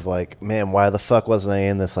moment of like, man, why the fuck wasn't I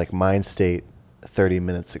in this like mind state 30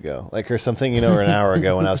 minutes ago? Like, or something, or an hour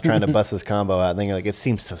ago when I was trying to bust this combo out, and then you're like, it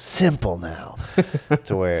seems so simple now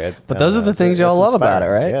to where But those are the things y'all love about it,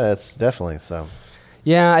 right? Yeah, that's definitely so.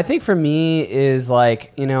 Yeah, I think for me is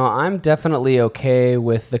like, I'm definitely okay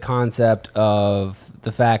with the concept of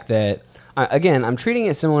the fact that, again, I'm treating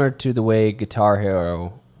it similar to the way Guitar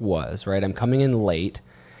Hero was, right? I'm coming in late,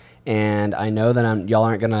 and I know that y'all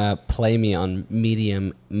aren't going to play me on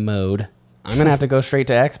medium mode. I'm going to have to go straight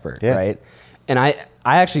to expert, right? And I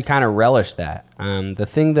actually kind of relish that. The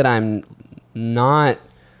thing that I'm not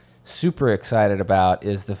super excited about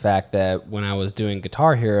is the fact that when I was doing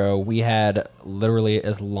Guitar Hero, we had literally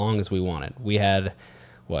as long as we wanted. We had,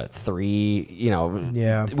 we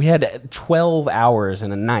had 12 hours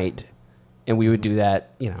in a night, and we would do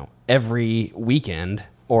that, every weekend,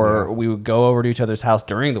 or we would go over to each other's house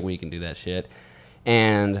during the week and do that shit.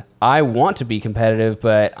 And I want to be competitive,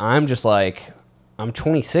 but I'm just like, I'm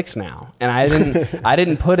 26 now, and I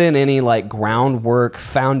didn't put in any like groundwork,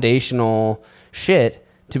 foundational shit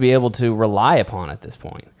to be able to rely upon at this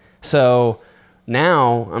point. So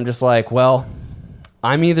now I'm just like, well,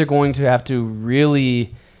 I'm either going to have to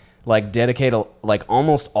really like dedicate like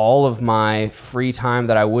almost all of my free time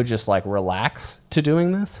that I would just like relax to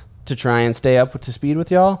doing this to try and stay up to speed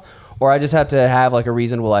with y'all, or I just have to have like a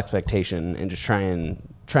reasonable expectation and just try and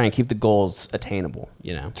keep the goals attainable,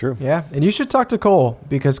 you know? True. Yeah, and you should talk to Cole,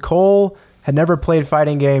 because Cole had never played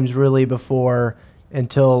fighting games really before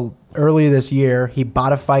until early this year. He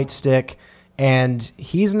bought a fight stick, and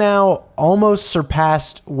he's now almost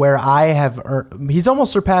surpassed he's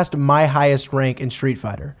almost surpassed my highest rank in Street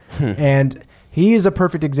Fighter. And he is a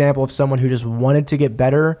perfect example of someone who just wanted to get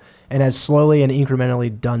better and has slowly and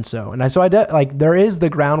incrementally done so. And there is the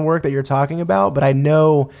groundwork that you're talking about, but I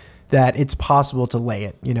know that it's possible to lay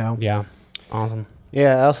it, you know? Yeah. Awesome.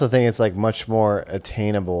 Yeah, I also think it's like much more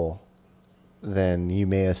attainable than you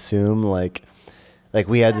may assume. Like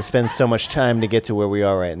we had to spend so much time to get to where we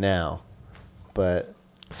are right now. But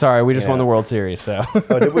sorry, we just won the World Series, so.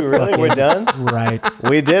 Oh, did we really? We're done? Right.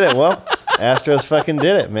 We did it. Well, Astros fucking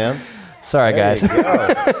did it, man. Sorry, There guys. you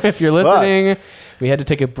go. If you're listening, we had to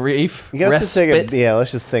take a brief Let's respite.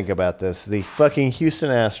 let's just think about this. The fucking Houston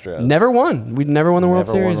Astros. Never won. We never won the World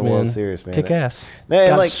Never won Series, the man. World Series, man. Kick ass. Man,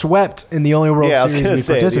 Got like, swept in the only World I was Series going we to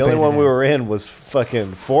say, the participated only one in. we were in was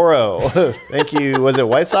fucking 4-0. Thank you. Was it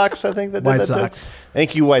White Sox, I think, that did White that Sox. too?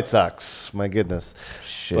 Thank you, White Sox. My goodness.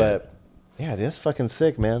 Shit. But, yeah, that's fucking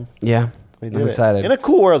sick, man. Yeah. We did I'm it. excited. In a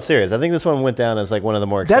cool World Series. I think this one went down as like one of the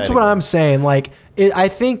more exciting That's what ones. I'm saying. Like, I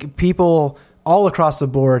think people all across the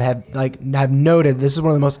board have noted this is one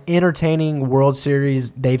of the most entertaining World Series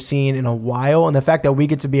they've seen in a while, and the fact that we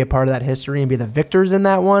get to be a part of that history and be the victors in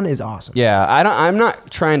that one is awesome. Yeah, I'm not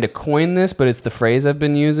trying to coin this, but it's the phrase I've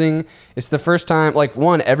been using. It's the first time, like,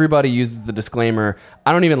 one, everybody uses the disclaimer,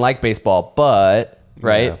 I don't even like baseball, but,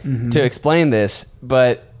 right, to explain this,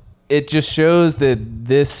 but it just shows that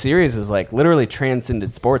this series is, like, literally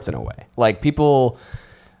transcended sports in a way. Like, people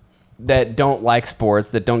that don't like sports,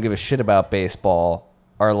 that don't give a shit about baseball,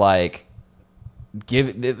 are, like,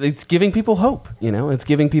 it's giving people hope, you know? It's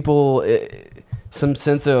giving people some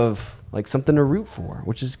sense of like something to root for,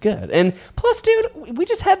 which is good. And plus, dude, we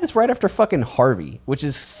just had this right after fucking Harvey, which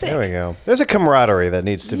is sick. There we go. There's a camaraderie that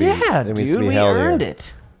needs to be dude, we held earned here.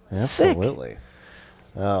 it. Absolutely.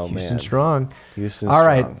 Oh, Houston man. strong. Houston All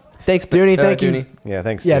right. strong. Thanks, Dooney, thank you. Dooney. Yeah,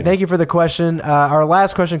 thanks. Yeah, Steve. thank you for the question. Our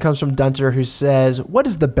last question comes from Dunter, who says, what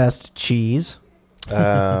is the best cheese?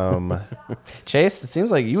 Chase, it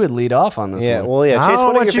seems like you would lead off on this Yeah, one. well, yeah. I Chase, don't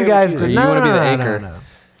what are want your you guys to. favorite You No, wanna no, be the no, anchor. no, no.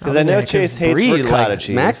 Because I know Chase hates Brie, ricotta like,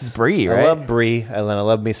 cheese. Max is Brie, I right? love Brie, and then I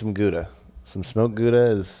love me some Gouda. Some smoked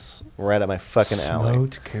Gouda is right up my fucking alley.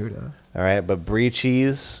 Smoked Gouda. All right, but Brie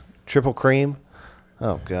cheese, triple cream.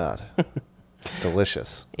 Oh God, it's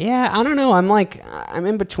delicious. Yeah, I don't know. I'm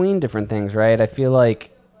in between different things, right? I feel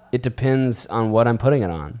like it depends on what I'm putting it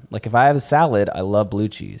on. Like if I have a salad, I love blue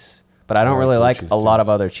cheese, but I don't really blue like cheese a lot too. of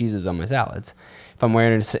other cheeses on my salads. If I'm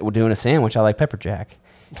doing a sandwich, I like pepper jack.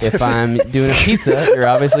 If I'm doing a pizza, you're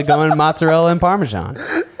obviously going mozzarella and Parmesan.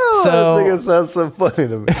 Oh, I think it sounds so funny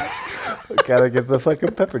to me. Gotta get the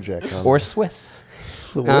fucking pepper jack on. Or Swiss.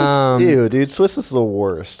 Swiss. um, Ew, dude, Swiss is the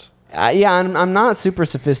worst. Yeah, I'm not super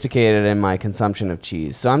sophisticated in my consumption of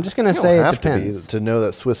cheese, so I'm just gonna You say don't it have depends. to know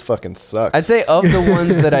that Swiss fucking sucks. I'd say of the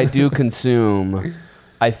ones that I do consume,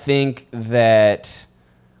 I think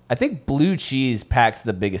blue cheese packs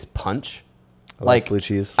the biggest punch. I like blue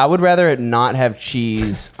cheese. I would rather it not have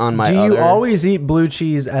cheese on my. Do you other- always eat blue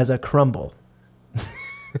cheese as a crumble?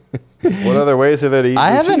 What other ways are there to eat? I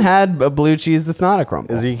blue haven't cheese? had a blue cheese that's not a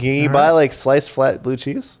crumble. Can you buy like sliced flat blue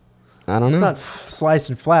cheese? I don't know. It's not sliced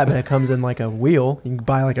and flat, but it comes in like a wheel. You can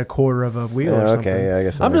buy like a quarter of a wheel or Yeah, something. okay, yeah, I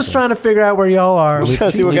guess that I'm makes just trying to figure out where y'all are. I'm just trying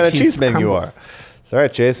to see what blue kind of cheese cheese man you are. crumbles. It's all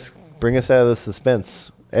right, Chase. Bring us out of the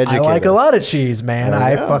suspense. Educate I like a us. lot of cheese, man.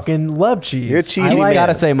 I Yeah. fucking love cheese. You're a cheese I You like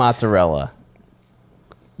gotta say mozzarella.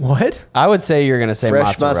 what? I would say you're gonna say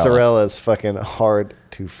Fresh mozzarella. mozzarella is fucking hard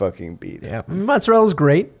to fucking beat. Yeah, mozzarella's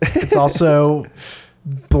great. It's also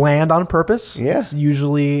bland on purpose. Yeah. It's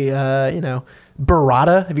usually,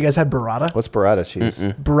 burrata. Have you guys had burrata? What's burrata cheese?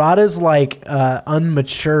 Burrata's like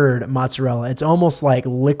unmatured mozzarella. It's almost like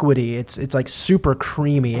liquidy. It's like super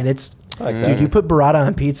creamy, and it's like dude. that. You put burrata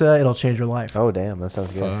on pizza, it'll change your life. Oh, damn. That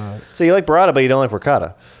sounds good. So you like burrata, but you don't like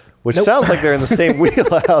ricotta, which Nope. sounds like they're in the same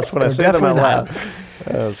wheelhouse when I They're say them out definitely loud.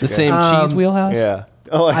 not. The same cheese wheelhouse. Yeah.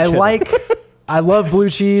 Oh, I love blue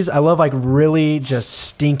cheese. I love like really just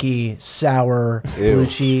stinky, sour blue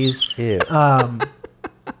cheese. Ew.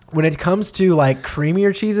 when it comes to like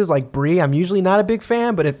creamier cheeses like brie, I'm usually not a big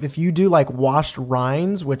fan. But if you do like washed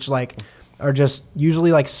rinds, which like are just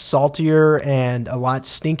usually like saltier and a lot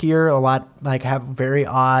stinkier, a lot like have very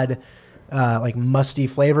odd like musty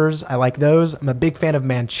flavors, I like those. I'm a big fan of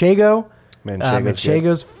Manchego.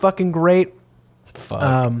 Manchego's fucking great.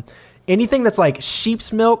 Fuck. Anything that's like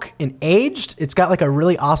sheep's milk and aged, it's got like a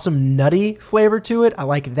really awesome nutty flavor to it. I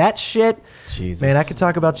like that shit. Jesus. Man, I could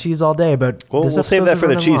talk about cheese all day, but We'll this save that episode's for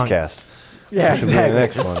the running cheese long. cast. Yeah, Should be the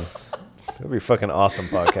exactly. next one. It'll be a fucking awesome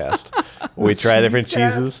podcast. We try different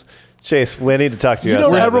cheeses. Chase, we need to talk to you. You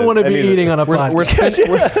don't outside ever of it. want to I be need eating on a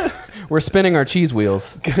podcast. We're spinning our cheese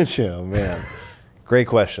wheels. Gotcha, man. Great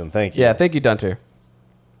question. Thank you. Yeah, thank you, Dunter.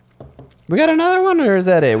 We got another one, or is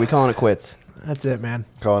that it? We calling it quits? That's it, man.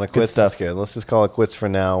 Calling it quits. stuff. That's good. Let's just call it quits for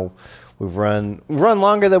now. We've run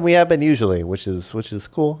longer than we have been usually, which is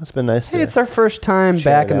cool. It's been nice. Hey, it's our first time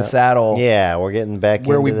share back it in the out. saddle. Yeah, we're getting back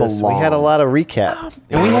Where into we this. belong. We had a lot of recap.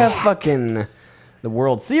 And we have fucking the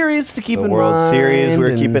World Series to keep The in World mind. Series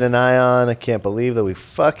we're and- keeping an eye on. I can't believe that we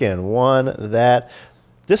fucking won that.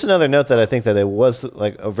 Just another note that I think that it was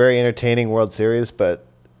like a very entertaining World Series,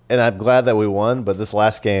 and I'm glad that we won. But this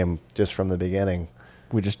last game, just from the beginning,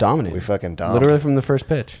 We just dominated. we fucking dominated. Literally from the first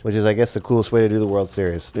pitch. Which is, I guess, the coolest way to do the World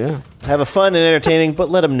Series. Yeah. Have a fun and entertaining, but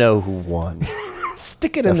let them know who won.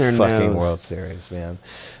 Stick it in The their fucking nose. World Series, man.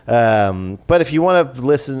 But if you want to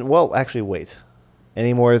listen, well, actually, wait.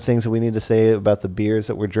 Any more things that we need to say about the beers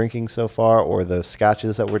that we're drinking so far, or the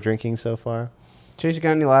scotches that we're drinking so far? Chase, you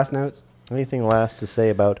got any last notes? Anything last to say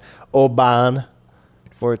about Oban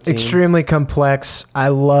 14? Extremely complex. I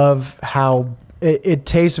love how it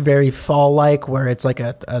tastes very fall-like, where it's like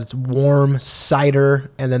a warm cider,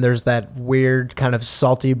 and then there's that weird kind of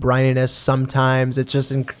salty brininess sometimes. It's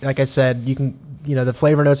just, like I said, the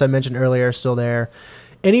flavor notes I mentioned earlier are still there.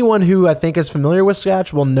 Anyone who I think is familiar with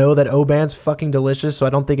Scotch will know that Oban's fucking delicious, so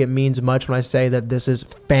I don't think it means much when I say that this is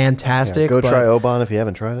fantastic. Go but try Oban if you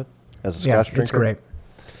haven't tried it as a Scotch drinker. it's great.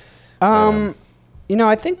 I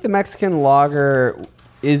think the Mexican lager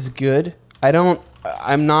is good.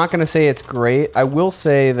 I'm not going to say it's great. I will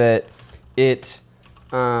say that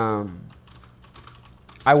I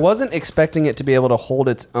wasn't expecting it to be able to hold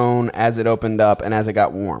its own as it opened up and as it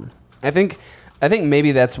got warm. I think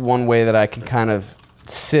maybe that's one way that I can kind of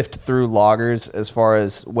sift through lagers as far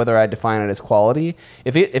as whether I define it as quality.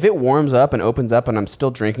 If it warms up and opens up and I'm still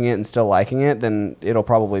drinking it and still liking it, then it'll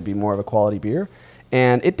probably be more of a quality beer.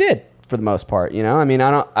 And it did for the most part, you know? I mean,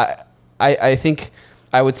 I think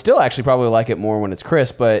I would still actually probably like it more when it's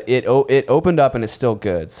crisp, but it opened up and it's still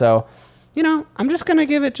good. So, I'm just going to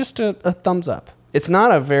give it just a thumbs up. It's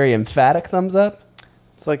not a very emphatic thumbs up.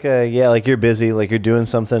 It's like like you're busy, like you're doing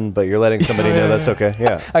something, but you're letting somebody know that's okay.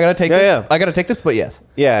 Yeah. I gotta take Yeah, this. yeah. I gotta take this, but yes.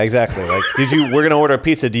 Yeah, exactly. Like, we're gonna order a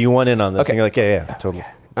pizza. Do you want in on this? Okay. And you're like, yeah, totally.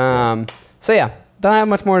 So yeah, don't have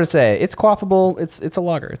much more to say. It's quaffable. It's a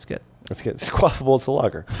lager. It's good. It's good. It's quaffable. It's a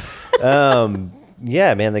lager.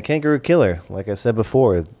 Yeah, man, the Kangaroo Killer. Like I said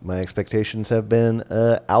before, my expectations have been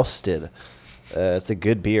ousted. It's a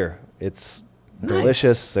good beer. It's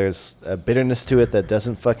delicious. There's a bitterness to it that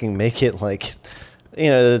doesn't fucking make it like,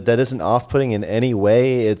 that isn't off-putting in any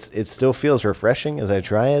way. It still feels refreshing as I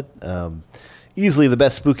try it. Easily the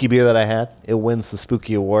best spooky beer that I had. It wins the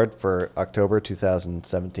Spooky Award for October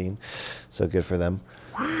 2017. So good for them.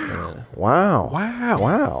 Wow.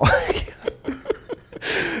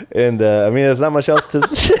 And I mean, there's not much else to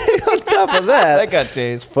say on top of that. That got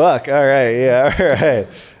chased. Fuck. All right. Yeah. All right.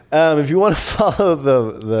 If you want to follow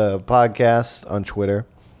the podcast on Twitter,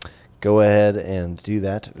 go ahead and do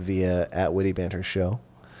that via @WittyBanterShow.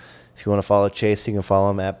 If you want to follow Chase, you can follow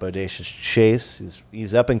him @Bodacious Chase.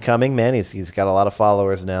 He's up and coming, man. He's got a lot of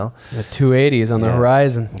followers now. The 280 is on the Yeah.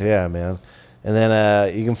 horizon. Yeah, man. And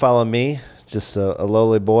then you can follow me, just a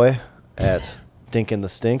lowly boy, at Dink in the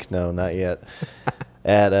Stink. No, not yet.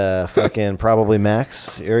 At fucking probably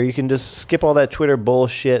Max. Or you can just skip all that Twitter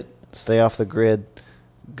bullshit, stay off the grid,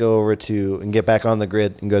 go over to and get back on the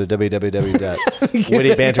grid and go to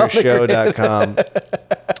www.wittybantershow.com.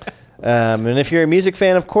 And if you're a music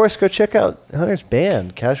fan, of course, go check out Hunter's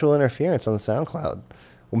band, Casual Interference, on the SoundCloud.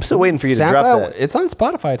 I'm still waiting for you to drop that. It's on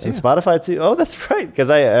Spotify too. And Spotify too. Oh, that's right, because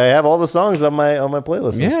I have all the songs on my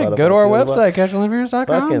playlist. on Yeah, Spotify go to our too as well. website,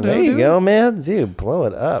 casualinterference.com. Fucking, there you go, man. Dude, blow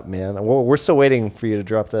it up, man. We're still waiting for you to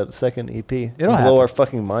drop that second EP. It'll blow happen. our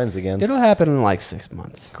fucking minds again. It'll happen in like 6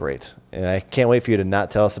 months. Great. And I can't wait for you to not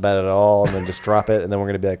tell us about it at all and then just drop it. And then we're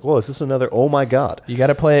going to be like, whoa, is this another, oh my God. You got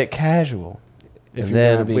to play it casual. And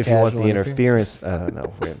then if you want the interference, I don't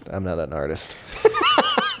know. I'm not an artist.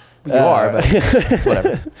 You are, but it's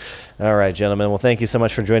whatever. All right, gentlemen. Well, thank you so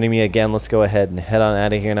much for joining me again. Let's go ahead and head on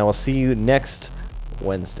out of here, and I will see you next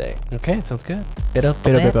Wednesday. Okay, sounds good. Bit up,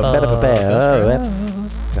 bit up. Go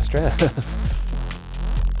Astros.